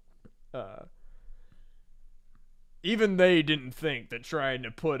even they didn't think that trying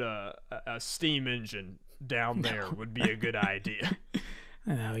to put a steam engine down there would be a good idea.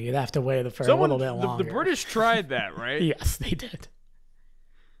 No, you'd have to wait for a little bit longer. The British tried that, right? Yes, they did.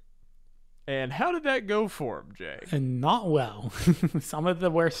 And how did that go for them, Jay? And not well. Some of the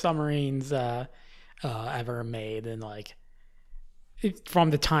worst submarines ever made, and like from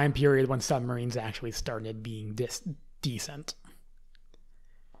the time period when submarines actually started being decent.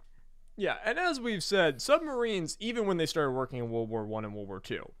 Yeah, and as we've said, submarines, even when they started working in World War I and World War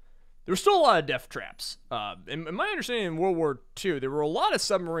II, there were still a lot of death traps. In my understanding, in World War II, there were a lot of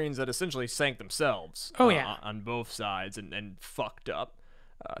submarines that essentially sank themselves. Oh, yeah. On both sides and fucked up.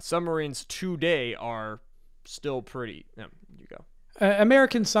 Submarines today are still pretty. You go.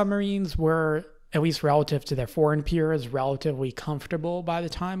 American submarines were, at least relative to their foreign peers, relatively comfortable by the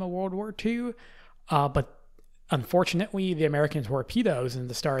time of World War II. But unfortunately, the American torpedoes in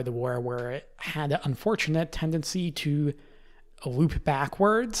the start of the war had an unfortunate tendency to loop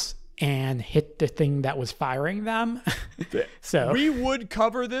backwards and hit the thing that was firing them. So we would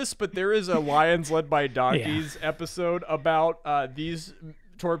cover this, but there is a Lions Led by Donkeys episode about these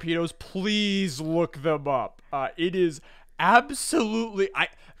torpedoes. Please look them up. It is absolutely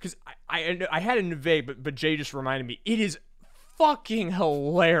because I had it in vague, but Jay just reminded me. It is fucking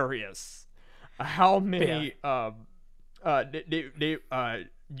hilarious how many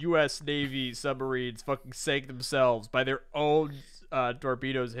U.S. Navy submarines fucking sank themselves by their own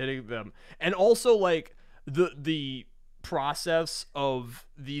torpedoes hitting them, and also like the process of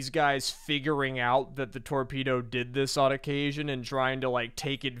these guys figuring out that the torpedo did this on occasion and trying to like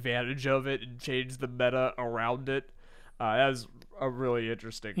take advantage of it and change the meta around it. That's a really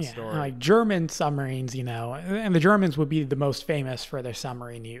interesting story. Like German submarines, you know, and the Germans would be the most famous for their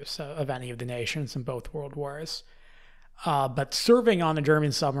submarine use of any of the nations in both world wars. But serving on a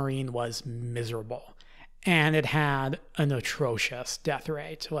German submarine was miserable, and it had an atrocious death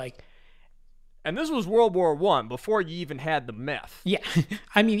rate. And this was World War I, before you even had the meth. Yeah.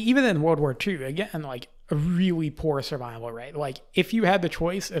 I mean, even in World War II, again, like a really poor survival rate. Like if you had the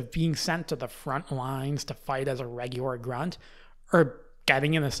choice of being sent to the front lines to fight as a regular grunt or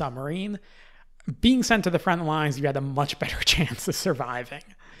getting in a submarine, being sent to the front lines, you had a much better chance of surviving.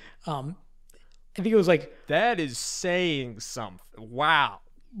 I think it was like... That is saying something. Wow.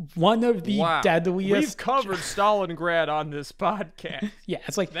 One of the deadliest... We've covered Stalingrad on this podcast. Yeah,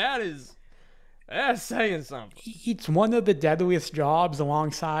 it's like... That's saying something. It's one of the deadliest jobs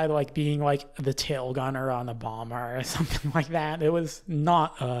alongside like being like the tail gunner on a bomber or something like that. It was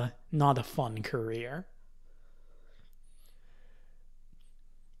not a fun career.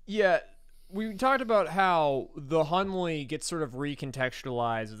 Yeah, we talked about how the Hunley gets sort of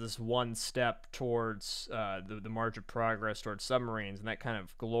recontextualized as this one step towards the march of progress towards submarines, and that kind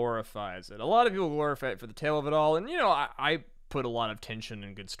of glorifies it. A lot of people glorify it for the tale of it all, and you know, I put a lot of tension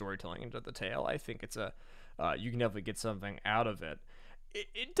and good storytelling into the tale. I think it's you can definitely get something out of it.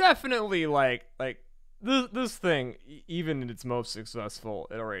 It definitely like this thing, even in its most successful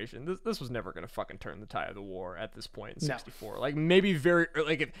iteration, this was never gonna fucking turn the tide of the war at this point in '64. No. Like maybe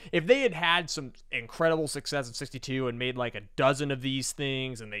if they had some incredible success in '62 and made like a dozen of these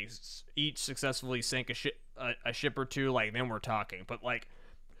things and they each successfully sank a ship or two, like then we're talking. But like,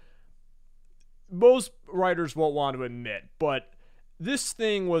 most writers won't want to admit, but this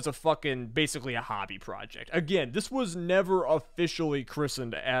thing was basically a hobby project. Again, this was never officially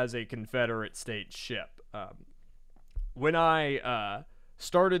christened as a Confederate state ship. When I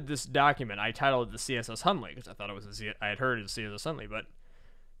started this document, I titled it the CSS Hunley because I thought I had heard it as CSS Hunley, but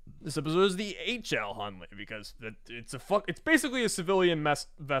this episode is the HL Hunley because it's basically a civilian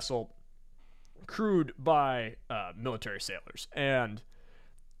vessel crewed by military sailors, and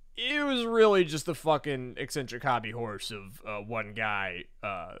it was really just the fucking eccentric hobby horse of one guy,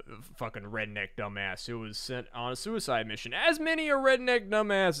 fucking redneck dumbass, who was sent on a suicide mission, as many a redneck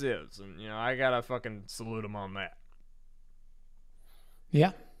dumbass is. And, you know, I gotta fucking salute him on that.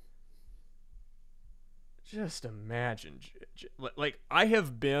 Yeah. Just imagine, like, I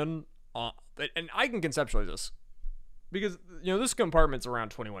have been on, and I can conceptualize this, because, you know, this compartment's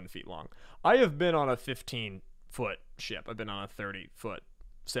around 21 feet long. I have been on a 15-foot ship. I've been on a 30-foot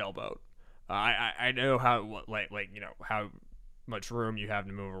sailboat. I know how you know how much room you have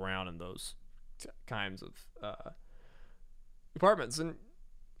to move around in those kinds of compartments, and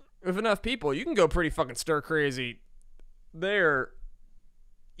with enough people, you can go pretty fucking stir crazy there,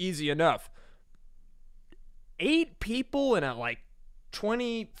 easy enough. 8 people in a like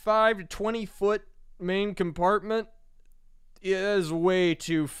 25 to 20 foot main compartment. is way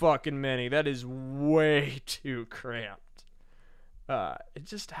too fucking many. That is way too cramped. It's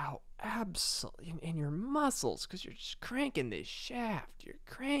just how absolutely in your muscles, because you're just cranking this shaft. You're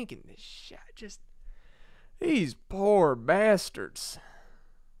cranking this shaft. Just these poor bastards.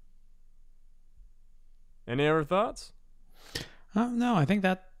 Any other thoughts? No, I think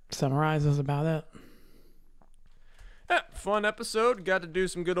that summarizes about it. Yeah, fun episode. Got to do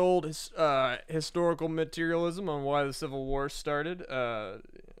some good old historical materialism on why the Civil War started.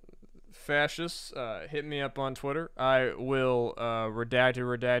 Fascists, hit me up on Twitter. I will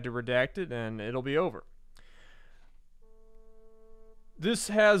redact it, and it'll be over. This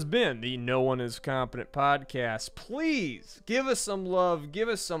has been the No One Is Competent podcast. Please give us some love, give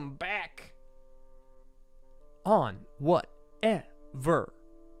us some back on whatever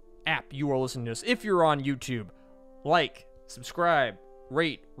app you are listening to us. If you're on YouTube, like, subscribe,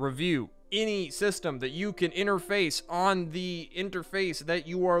 rate, review, any system that you can interface on the interface that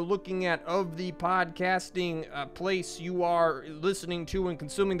you are looking at of the podcasting place you are listening to and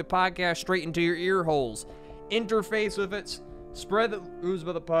consuming the podcast straight into your ear holes. Interface with it. Spread the news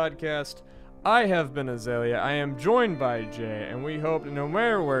about the podcast. I have been Azalea. I am joined by Jay, and we hope that no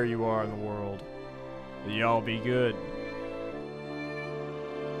matter where you are in the world, that y'all be good.